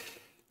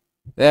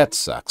that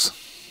sucks.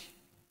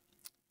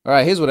 All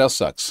right, here's what else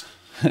sucks.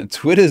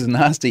 Twitter's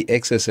nasty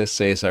XSS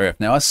CSRF.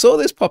 Now, I saw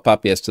this pop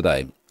up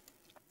yesterday,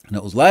 and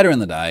it was later in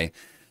the day,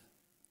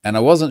 and I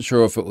wasn't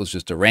sure if it was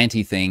just a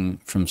ranty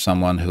thing from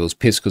someone who was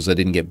pissed because they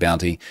didn't get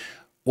bounty,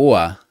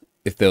 or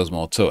if there was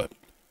more to it.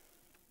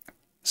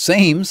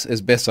 Seems,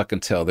 as best I can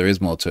tell, there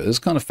is more to it. It's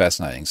kind of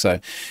fascinating. So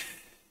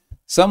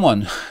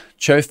someone,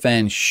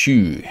 Chofan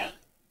Shu,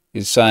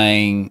 is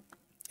saying,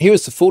 here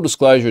is the full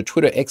disclosure of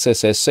Twitter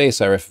XSS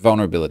CSRF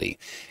vulnerability.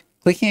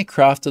 Clicking a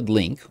crafted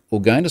link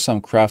or going to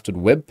some crafted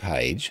web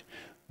page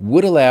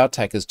would allow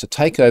attackers to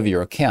take over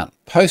your account,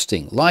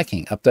 posting,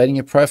 liking, updating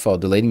your profile,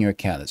 deleting your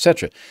account,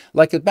 etc.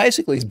 Like, it's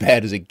basically as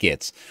bad as it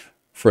gets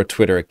for a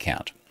Twitter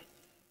account.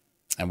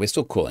 And we're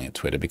still calling it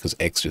Twitter because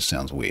X just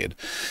sounds weird.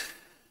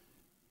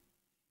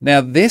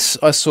 Now, this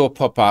I saw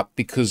pop up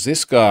because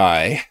this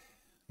guy,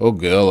 or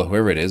girl, or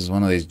whoever it is,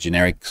 one of these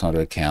generic sort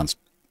of accounts,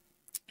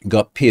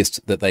 got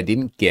pissed that they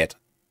didn't get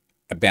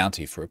a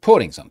bounty for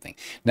reporting something.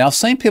 Now, I've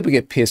seen people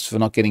get pissed for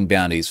not getting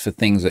bounties for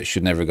things that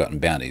should never have gotten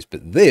bounties,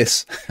 but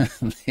this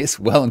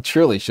well and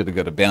truly should have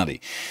got a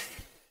bounty,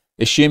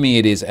 assuming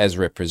it is as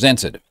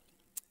represented.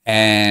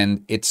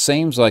 And it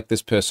seems like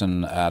this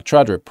person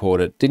tried to report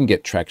it, didn't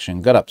get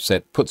traction, got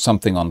upset, put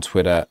something on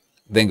Twitter,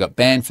 then got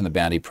banned from the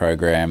bounty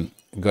program,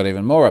 got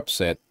even more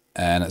upset,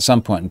 and at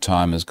some point in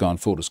time has gone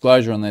full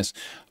disclosure on this.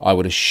 I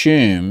would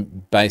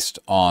assume, based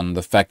on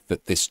the fact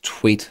that this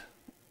tweet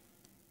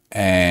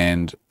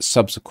and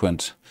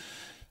subsequent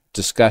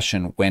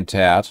discussion went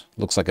out,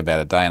 looks like about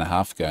a day and a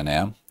half ago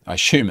now. I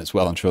assume it's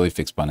well and truly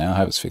fixed by now. I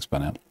hope it's fixed by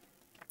now.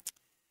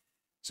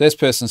 So this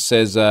person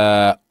says,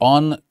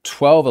 on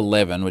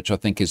 12/11, which I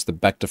think is the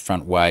back to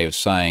front way of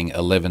saying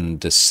 11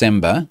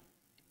 December,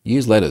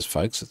 use letters,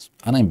 folks. It's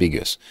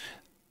unambiguous.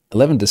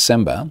 11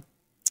 December.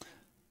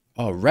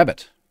 Oh,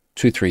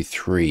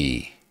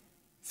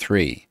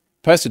 Rabbit2333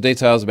 posted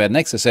details about an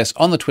XSS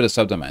on the Twitter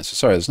subdomain. So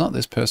sorry, it's not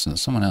this person,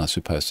 it's someone else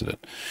who posted it.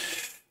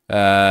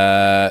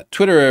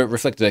 Twitter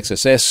reflected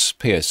XSS,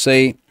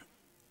 POC,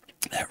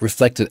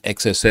 reflected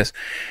XSS.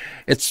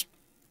 It's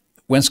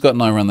when Scott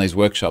and I run these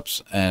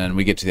workshops and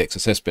we get to the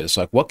XSS bit, it's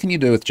like, what can you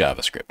do with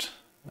JavaScript?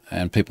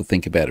 And people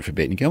think about it for a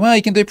bit and you go, well,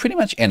 you can do pretty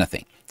much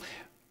anything.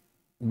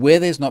 Where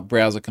there's not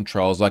browser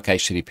controls like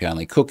HTTP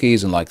only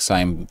cookies and like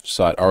same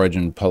site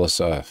origin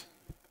policy,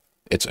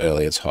 it's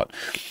early, it's hot.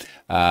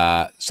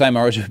 Same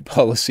origin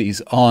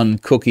policies on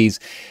cookies,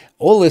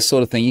 all this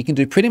sort of thing, you can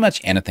do pretty much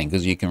anything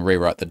because you can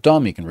rewrite the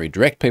DOM, you can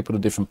redirect people to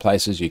different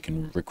places, you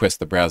can request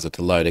the browser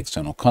to load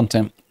external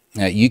content.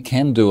 You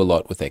can do a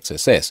lot with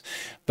XSS,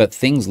 but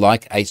things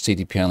like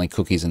HTTP-only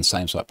cookies and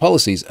same-site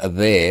policies are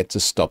there to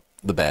stop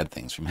the bad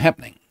things from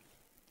happening.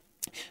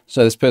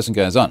 So this person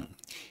goes on.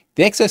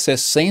 The XSS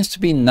seems to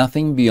be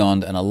nothing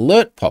beyond an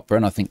alert popper,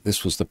 and I think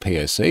this was the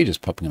POC,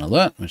 just popping an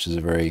alert, which is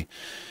a very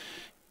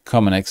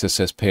common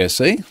XSS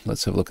POC.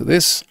 Let's have a look at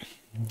this.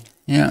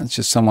 Yeah, it's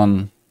just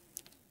someone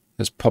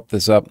has popped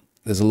this up.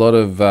 There's a lot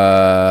of,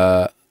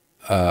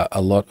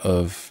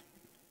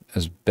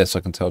 as best I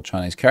can tell,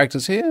 Chinese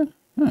characters here.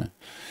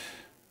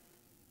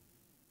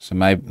 So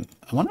maybe,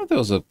 I wonder if there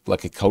was a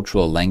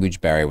cultural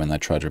language barrier when they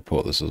tried to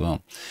report this as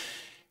well.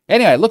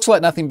 Anyway, it looks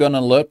like nothing beyond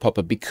an alert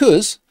popper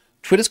because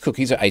Twitter's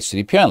cookies are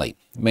HTTP only,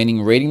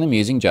 meaning reading them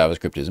using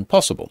JavaScript isn't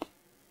possible.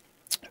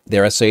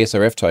 There are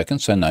CSRF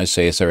tokens, so no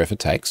CSRF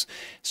attacks.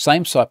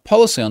 Same site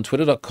policy on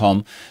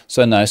twitter.com,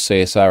 so no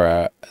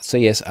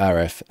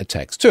CSRF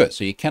attacks to it.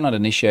 So you cannot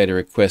initiate a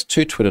request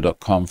to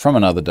twitter.com from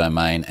another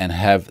domain and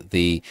have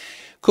the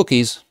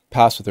cookies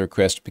pass with the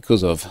request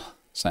because of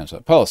same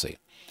site policy.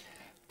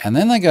 And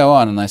then they go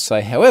on and they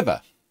say,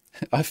 however,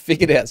 I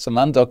figured out some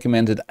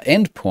undocumented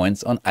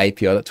endpoints on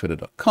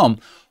api.twitter.com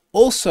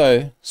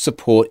also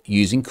support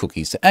using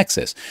cookies to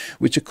access,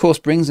 which of course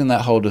brings in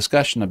that whole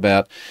discussion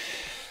about,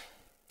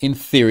 in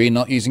theory,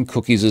 not using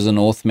cookies as an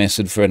auth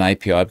method for an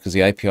API because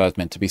the API is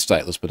meant to be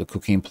stateless, but a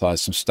cookie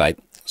implies some state.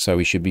 So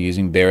we should be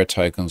using bearer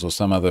tokens or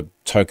some other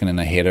token in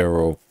a header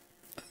or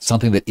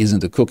something that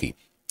isn't a cookie.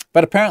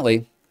 But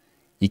apparently,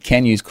 you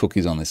can use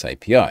cookies on this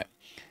API.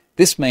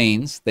 This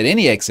means that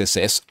any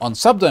XSS on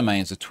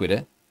subdomains of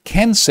Twitter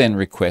can send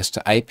requests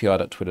to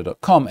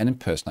api.twitter.com and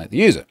impersonate the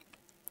user.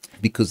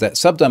 Because that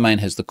subdomain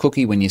has the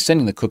cookie, when you're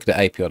sending the cookie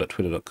to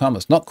api.twitter.com,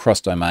 it's not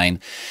cross-domain,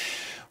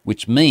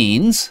 which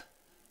means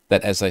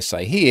that, as they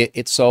say here,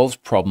 it solves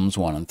problems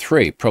 1 and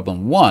 3.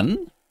 Problem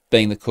 1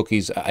 being the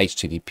cookies are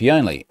HTTP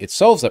only. It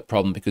solves that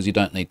problem because you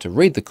don't need to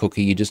read the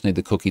cookie, you just need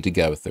the cookie to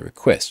go with the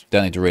request. You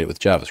don't need to read it with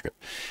JavaScript.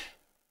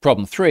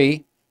 Problem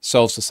 3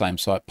 solves the same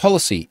site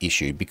policy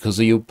issue because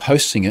you're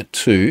posting it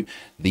to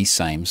the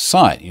same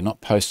site. You're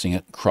not posting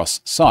it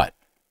cross-site.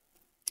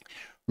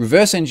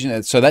 Reverse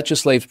engineer, so that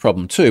just leaves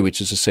problem 2,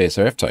 which is a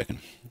CSRF token.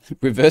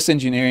 Reverse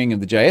engineering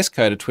of the JS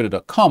code of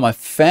twitter.com, I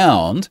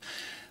found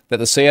that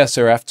the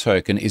CSRF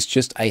token is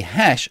just a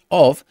hash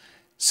of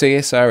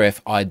CSRF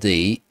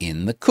ID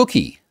in the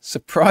cookie.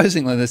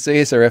 Surprisingly, the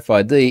CSRF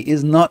ID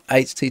is not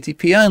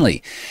HTTP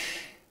only,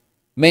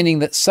 meaning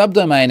that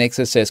subdomain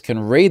XSS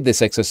can read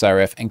this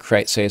XSRF and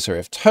create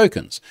CSRF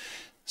tokens.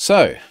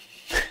 So,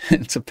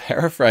 to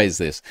paraphrase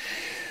this,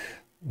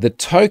 the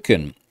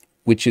token,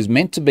 which is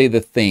meant to be the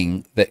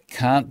thing that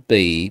can't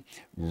be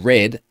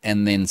read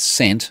and then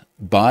sent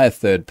by a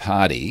third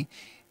party,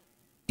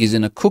 is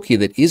in a cookie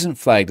that isn't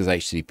flagged as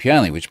HTTP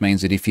only, which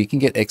means that if you can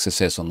get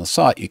XSS on the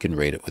site, you can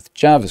read it with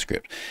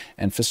JavaScript.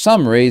 And for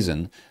some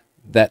reason,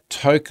 that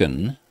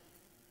token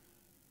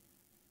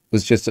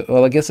was just,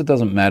 well, I guess it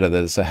doesn't matter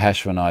that it's a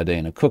hash of an ID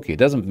in a cookie. It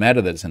doesn't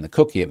matter that it's in the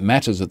cookie. It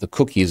matters that the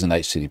cookie isn't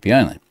HTTP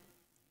only.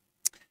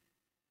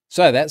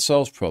 So that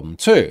solves problem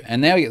 2.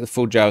 And now we get the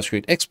full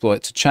JavaScript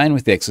exploit to chain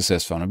with the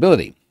XSS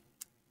vulnerability.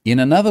 In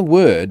another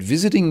word,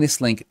 visiting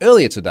this link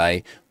earlier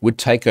today would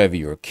take over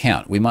your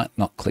account. We might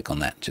not click on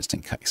that just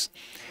in case.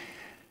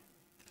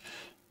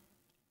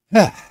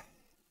 And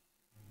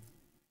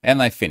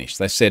they finished.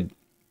 They said,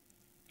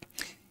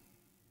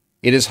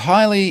 it is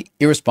highly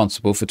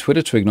irresponsible for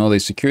Twitter to ignore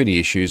these security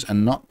issues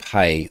and not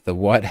pay the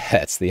white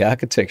hats. The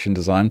architecture and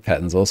design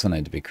patterns also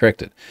need to be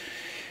corrected.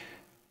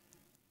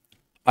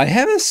 I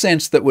have a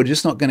sense that we're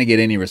just not going to get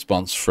any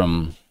response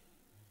from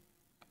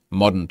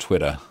modern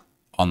Twitter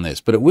on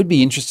this, but it would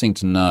be interesting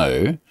to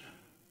know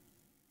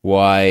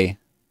why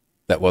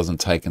that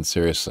wasn't taken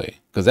seriously,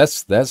 because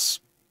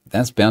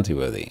that's bounty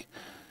worthy.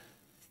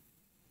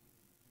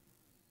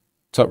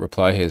 Top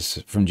reply here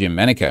is from Jim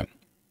Manico,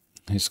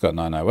 who's Scott and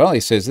I know well.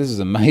 He says, this is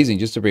amazing.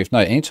 Just a brief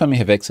note. Anytime you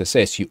have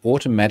XSS, you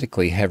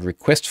automatically have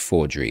request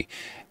forgery,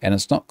 and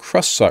it's not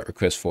cross-site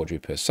request forgery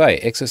per se.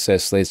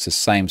 XSS leads to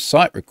same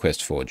site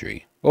request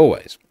forgery,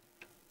 always.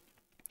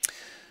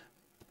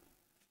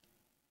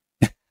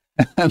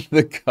 And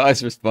the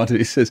guy's responded,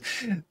 he says,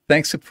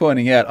 thanks for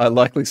pointing out, I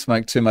likely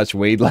smoked too much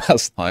weed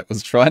last night.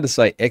 Was trying to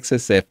say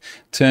XSF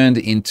turned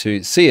into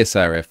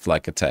CSRF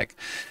like attack.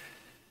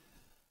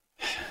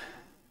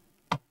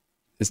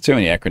 There's too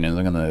many acronyms.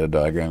 I'm going to need a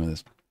diagram of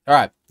this. All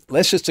right,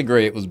 let's just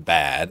agree it was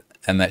bad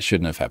and that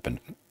shouldn't have happened.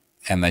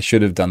 And they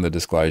should have done the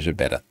disclosure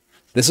better.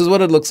 This is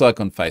what it looks like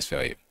on face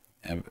value.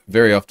 And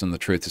very often the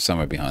truth is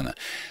somewhere behind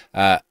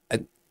that.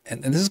 And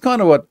this is kind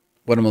of what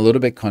I'm a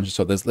little bit conscious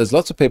of. There's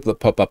lots of people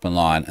that pop up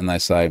online and they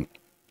say,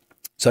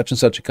 such and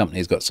such a company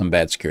has got some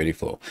bad security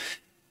flaw.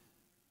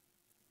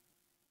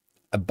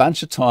 A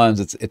bunch of times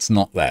it's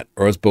not that,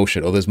 or it's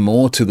bullshit, or there's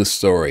more to the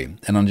story.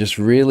 And I'm just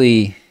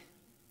really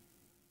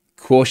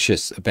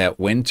cautious about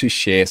when to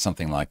share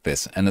something like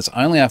this. And it's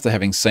only after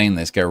having seen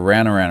this go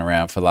round and round and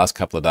round for the last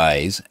couple of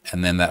days,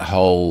 and then that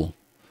whole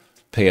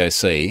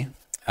POC,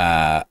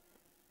 that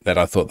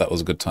I thought that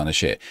was a good time to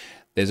share.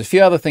 There's a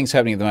few other things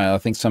happening at the moment. I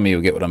think some of you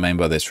will get what I mean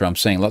by this, where I'm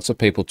seeing lots of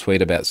people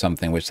tweet about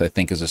something which they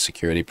think is a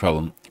security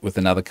problem with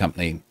another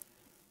company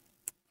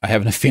I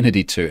have an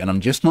affinity to, and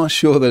I'm just not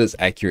sure that it's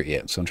accurate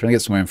yet. So I'm trying to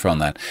get some more info on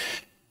that.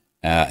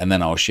 And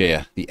then I'll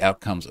share the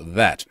outcomes of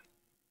that.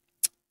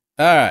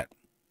 All right.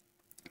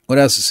 What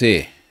else is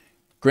here?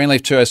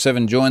 Greenleaf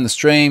 207 joined the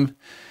stream.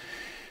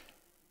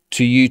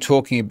 To you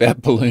talking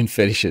about balloon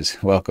fetishes.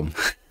 Welcome.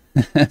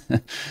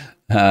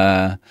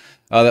 That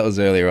was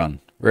earlier on.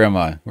 Where am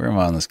I? Where am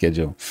I on the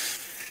schedule?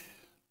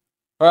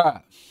 All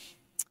right.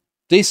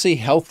 DC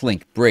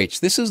HealthLink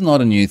breach. This is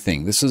not a new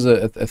thing. This is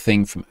a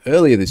thing from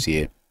earlier this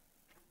year.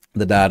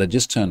 The data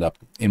just turned up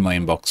in my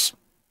inbox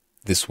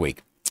this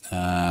week.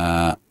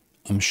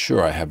 I'm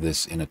sure I have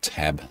this in a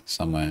tab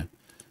somewhere.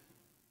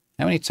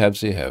 How many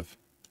tabs do you have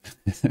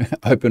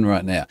open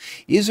right now?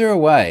 Is there a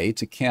way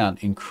to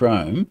count in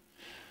Chrome?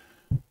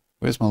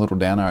 Where's my little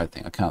down arrow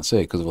thing? I can't see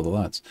it because of all the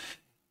lights.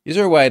 Is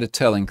there a way to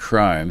tell in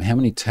Chrome how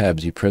many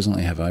tabs you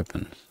presently have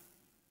open?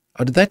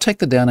 Oh, did they take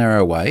the down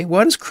arrow away?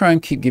 Why does Chrome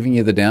keep giving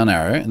you the down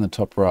arrow in the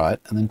top right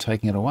and then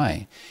taking it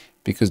away?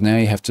 Because now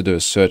you have to do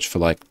a search for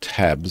like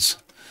tabs.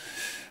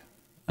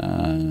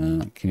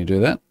 Can you do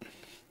that?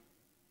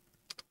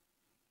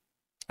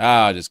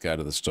 I'll just go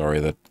to the story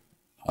that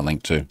I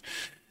linked to.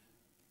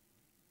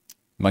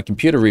 My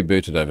computer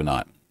rebooted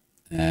overnight,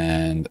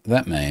 and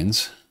that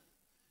means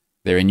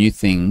there are new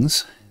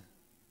things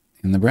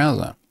in the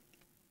browser.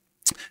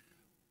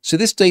 So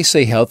this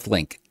DC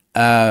HealthLink,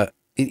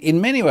 in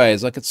many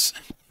ways, like it's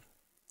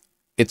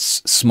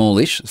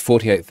smallish,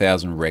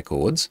 48,000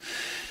 records,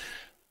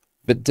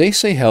 but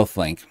DC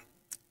HealthLink,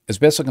 as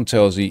best I can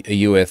tell, is a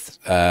US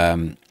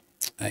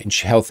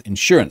health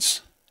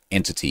insurance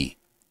entity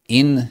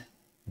in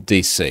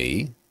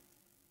DC,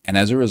 and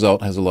as a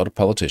result has a lot of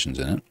politicians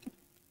in it.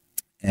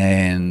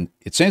 And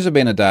it seems to have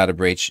been a data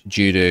breach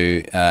due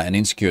to an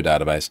insecure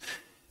database.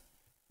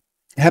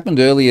 It happened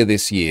earlier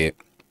this year.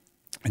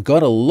 It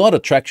got a lot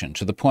of traction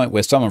to the point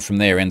where someone from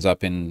there ends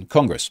up in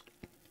Congress.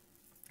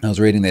 I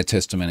was reading their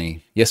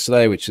testimony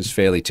yesterday, which is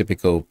fairly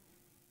typical.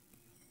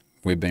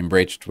 We've been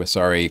breached. We're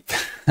sorry.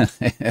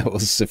 It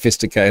was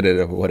sophisticated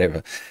or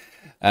whatever.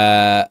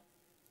 But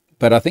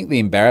I think the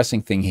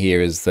embarrassing thing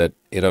here is that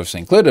it obviously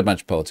included a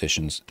bunch of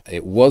politicians.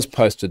 It was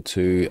posted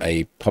to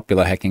a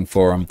popular hacking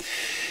forum.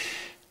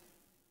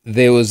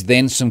 There was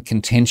then some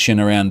contention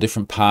around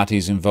different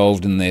parties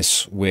involved in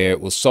this, where it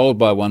was sold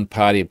by one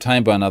party,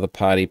 obtained by another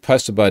party,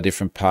 posted by a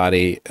different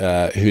party,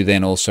 who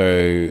then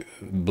also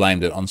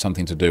blamed it on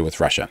something to do with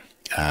Russia.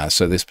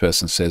 So this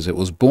person says it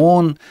was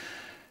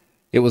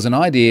an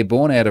idea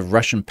born out of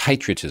Russian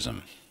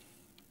patriotism,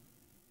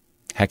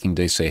 hacking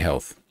DC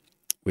Health,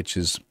 which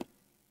is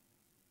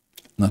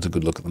not a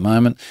good look at the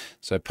moment.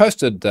 So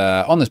posted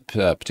on this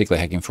particular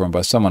hacking forum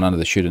by someone under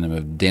the pseudonym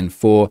of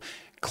Den4,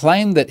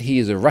 claimed that he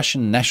is a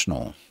Russian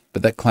national,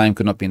 but that claim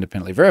could not be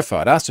independently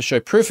verified. Asked to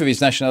show proof of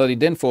his nationality,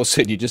 Den4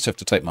 said, "You just have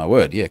to take my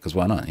word." Yeah, because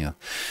why not? Yeah,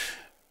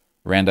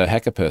 rando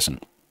hacker person.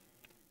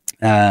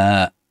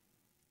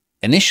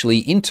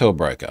 Initially, Intel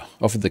Broker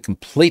offered the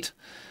complete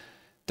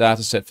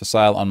data set for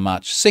sale on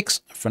March 6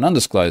 for an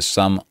undisclosed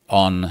sum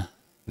on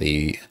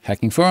the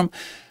hacking forum,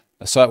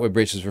 a site where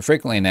breaches were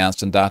frequently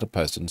announced and data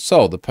posted and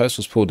sold. The post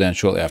was pulled down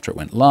shortly after it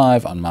went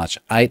live on March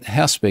 8.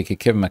 House Speaker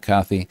Kevin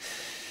McCarthy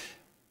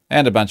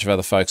and a bunch of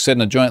other folks said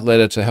in a joint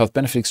letter to Health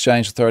Benefit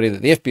Exchange Authority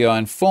that the FBI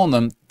informed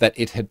them that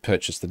it had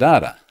purchased the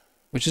data,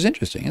 which is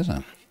interesting, isn't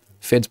it?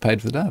 Feds paid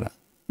for the data.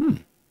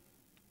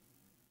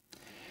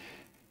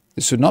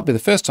 This would not be the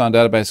first time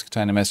databases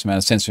containing a massive amount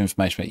of sensitive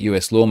information about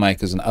US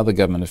lawmakers and other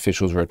government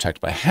officials were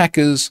attacked by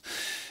hackers.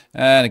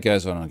 And it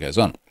goes on and it goes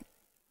on.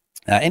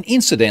 And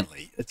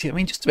incidentally, I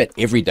mean, just about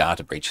every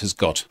data breach has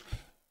got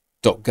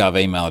 .gov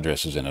email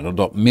addresses in it,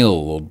 or .mil,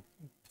 or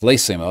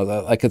police email.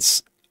 Like,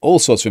 it's all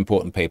sorts of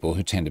important people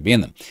who tend to be in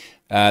them.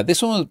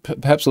 This one was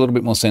perhaps a little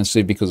bit more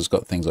sensitive because it's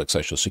got things like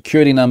social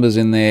security numbers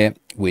in there,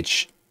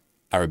 which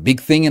are a big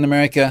thing in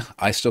America.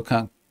 I still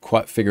can't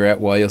quite figure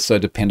out why you're so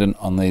dependent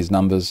on these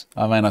numbers.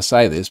 I mean, I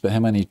say this, but how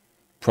many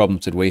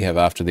problems did we have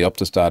after the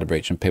Optus data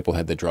breach and people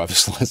had their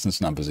driver's license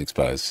numbers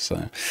exposed?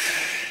 So,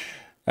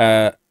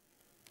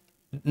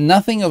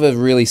 nothing of a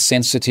really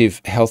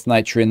sensitive health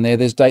nature in there.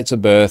 There's dates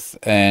of birth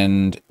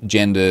and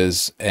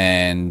genders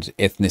and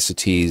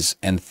ethnicities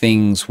and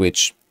things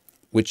which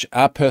which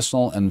are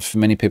personal, and for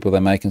many people they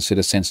may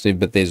consider sensitive,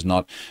 but there's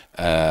not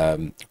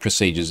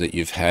procedures that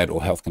you've had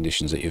or health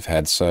conditions that you've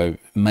had, so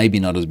maybe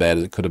not as bad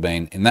as it could have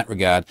been in that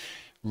regard.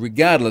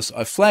 Regardless,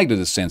 I flagged it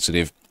as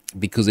sensitive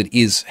because it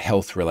is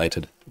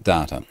health-related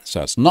data,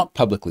 so it's not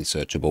publicly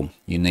searchable.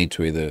 You need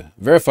to either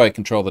verify,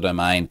 control the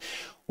domain,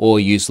 or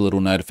use the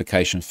little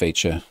notification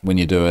feature when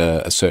you do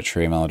a search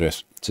for email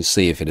address to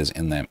see if it is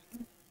in there.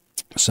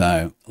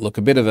 So, look,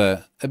 a bit of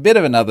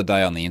another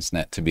day on the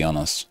internet, to be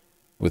honest,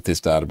 with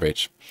this data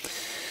breach.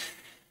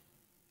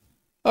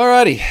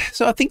 Alrighty,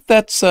 so I think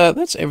that's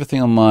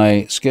everything on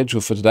my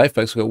schedule for today,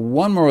 folks. We've got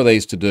one more of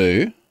these to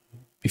do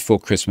before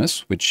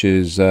Christmas, which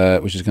is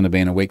going to be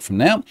in a week from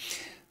now.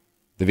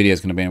 The video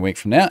is going to be in a week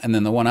from now, and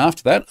then the one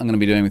after that I'm going to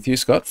be doing with you,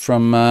 Scott,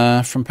 from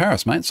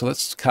Paris, mate. So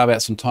let's carve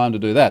out some time to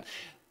do that.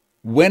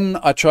 When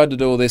I tried to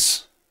do all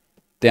this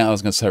I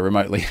was going to say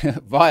remotely,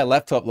 via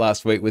laptop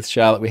last week with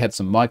Charlotte, we had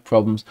some mic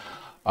problems.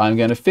 I'm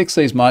going to fix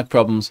these mic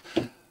problems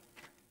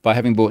by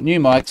having bought new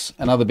mics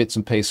and other bits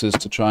and pieces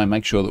to try and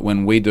make sure that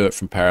when we do it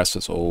from Paris,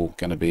 it's all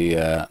going to be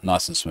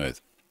nice and smooth.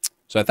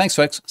 So thanks,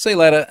 folks. See you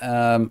later.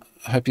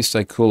 I hope you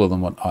stay cooler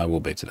than what I will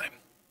be today.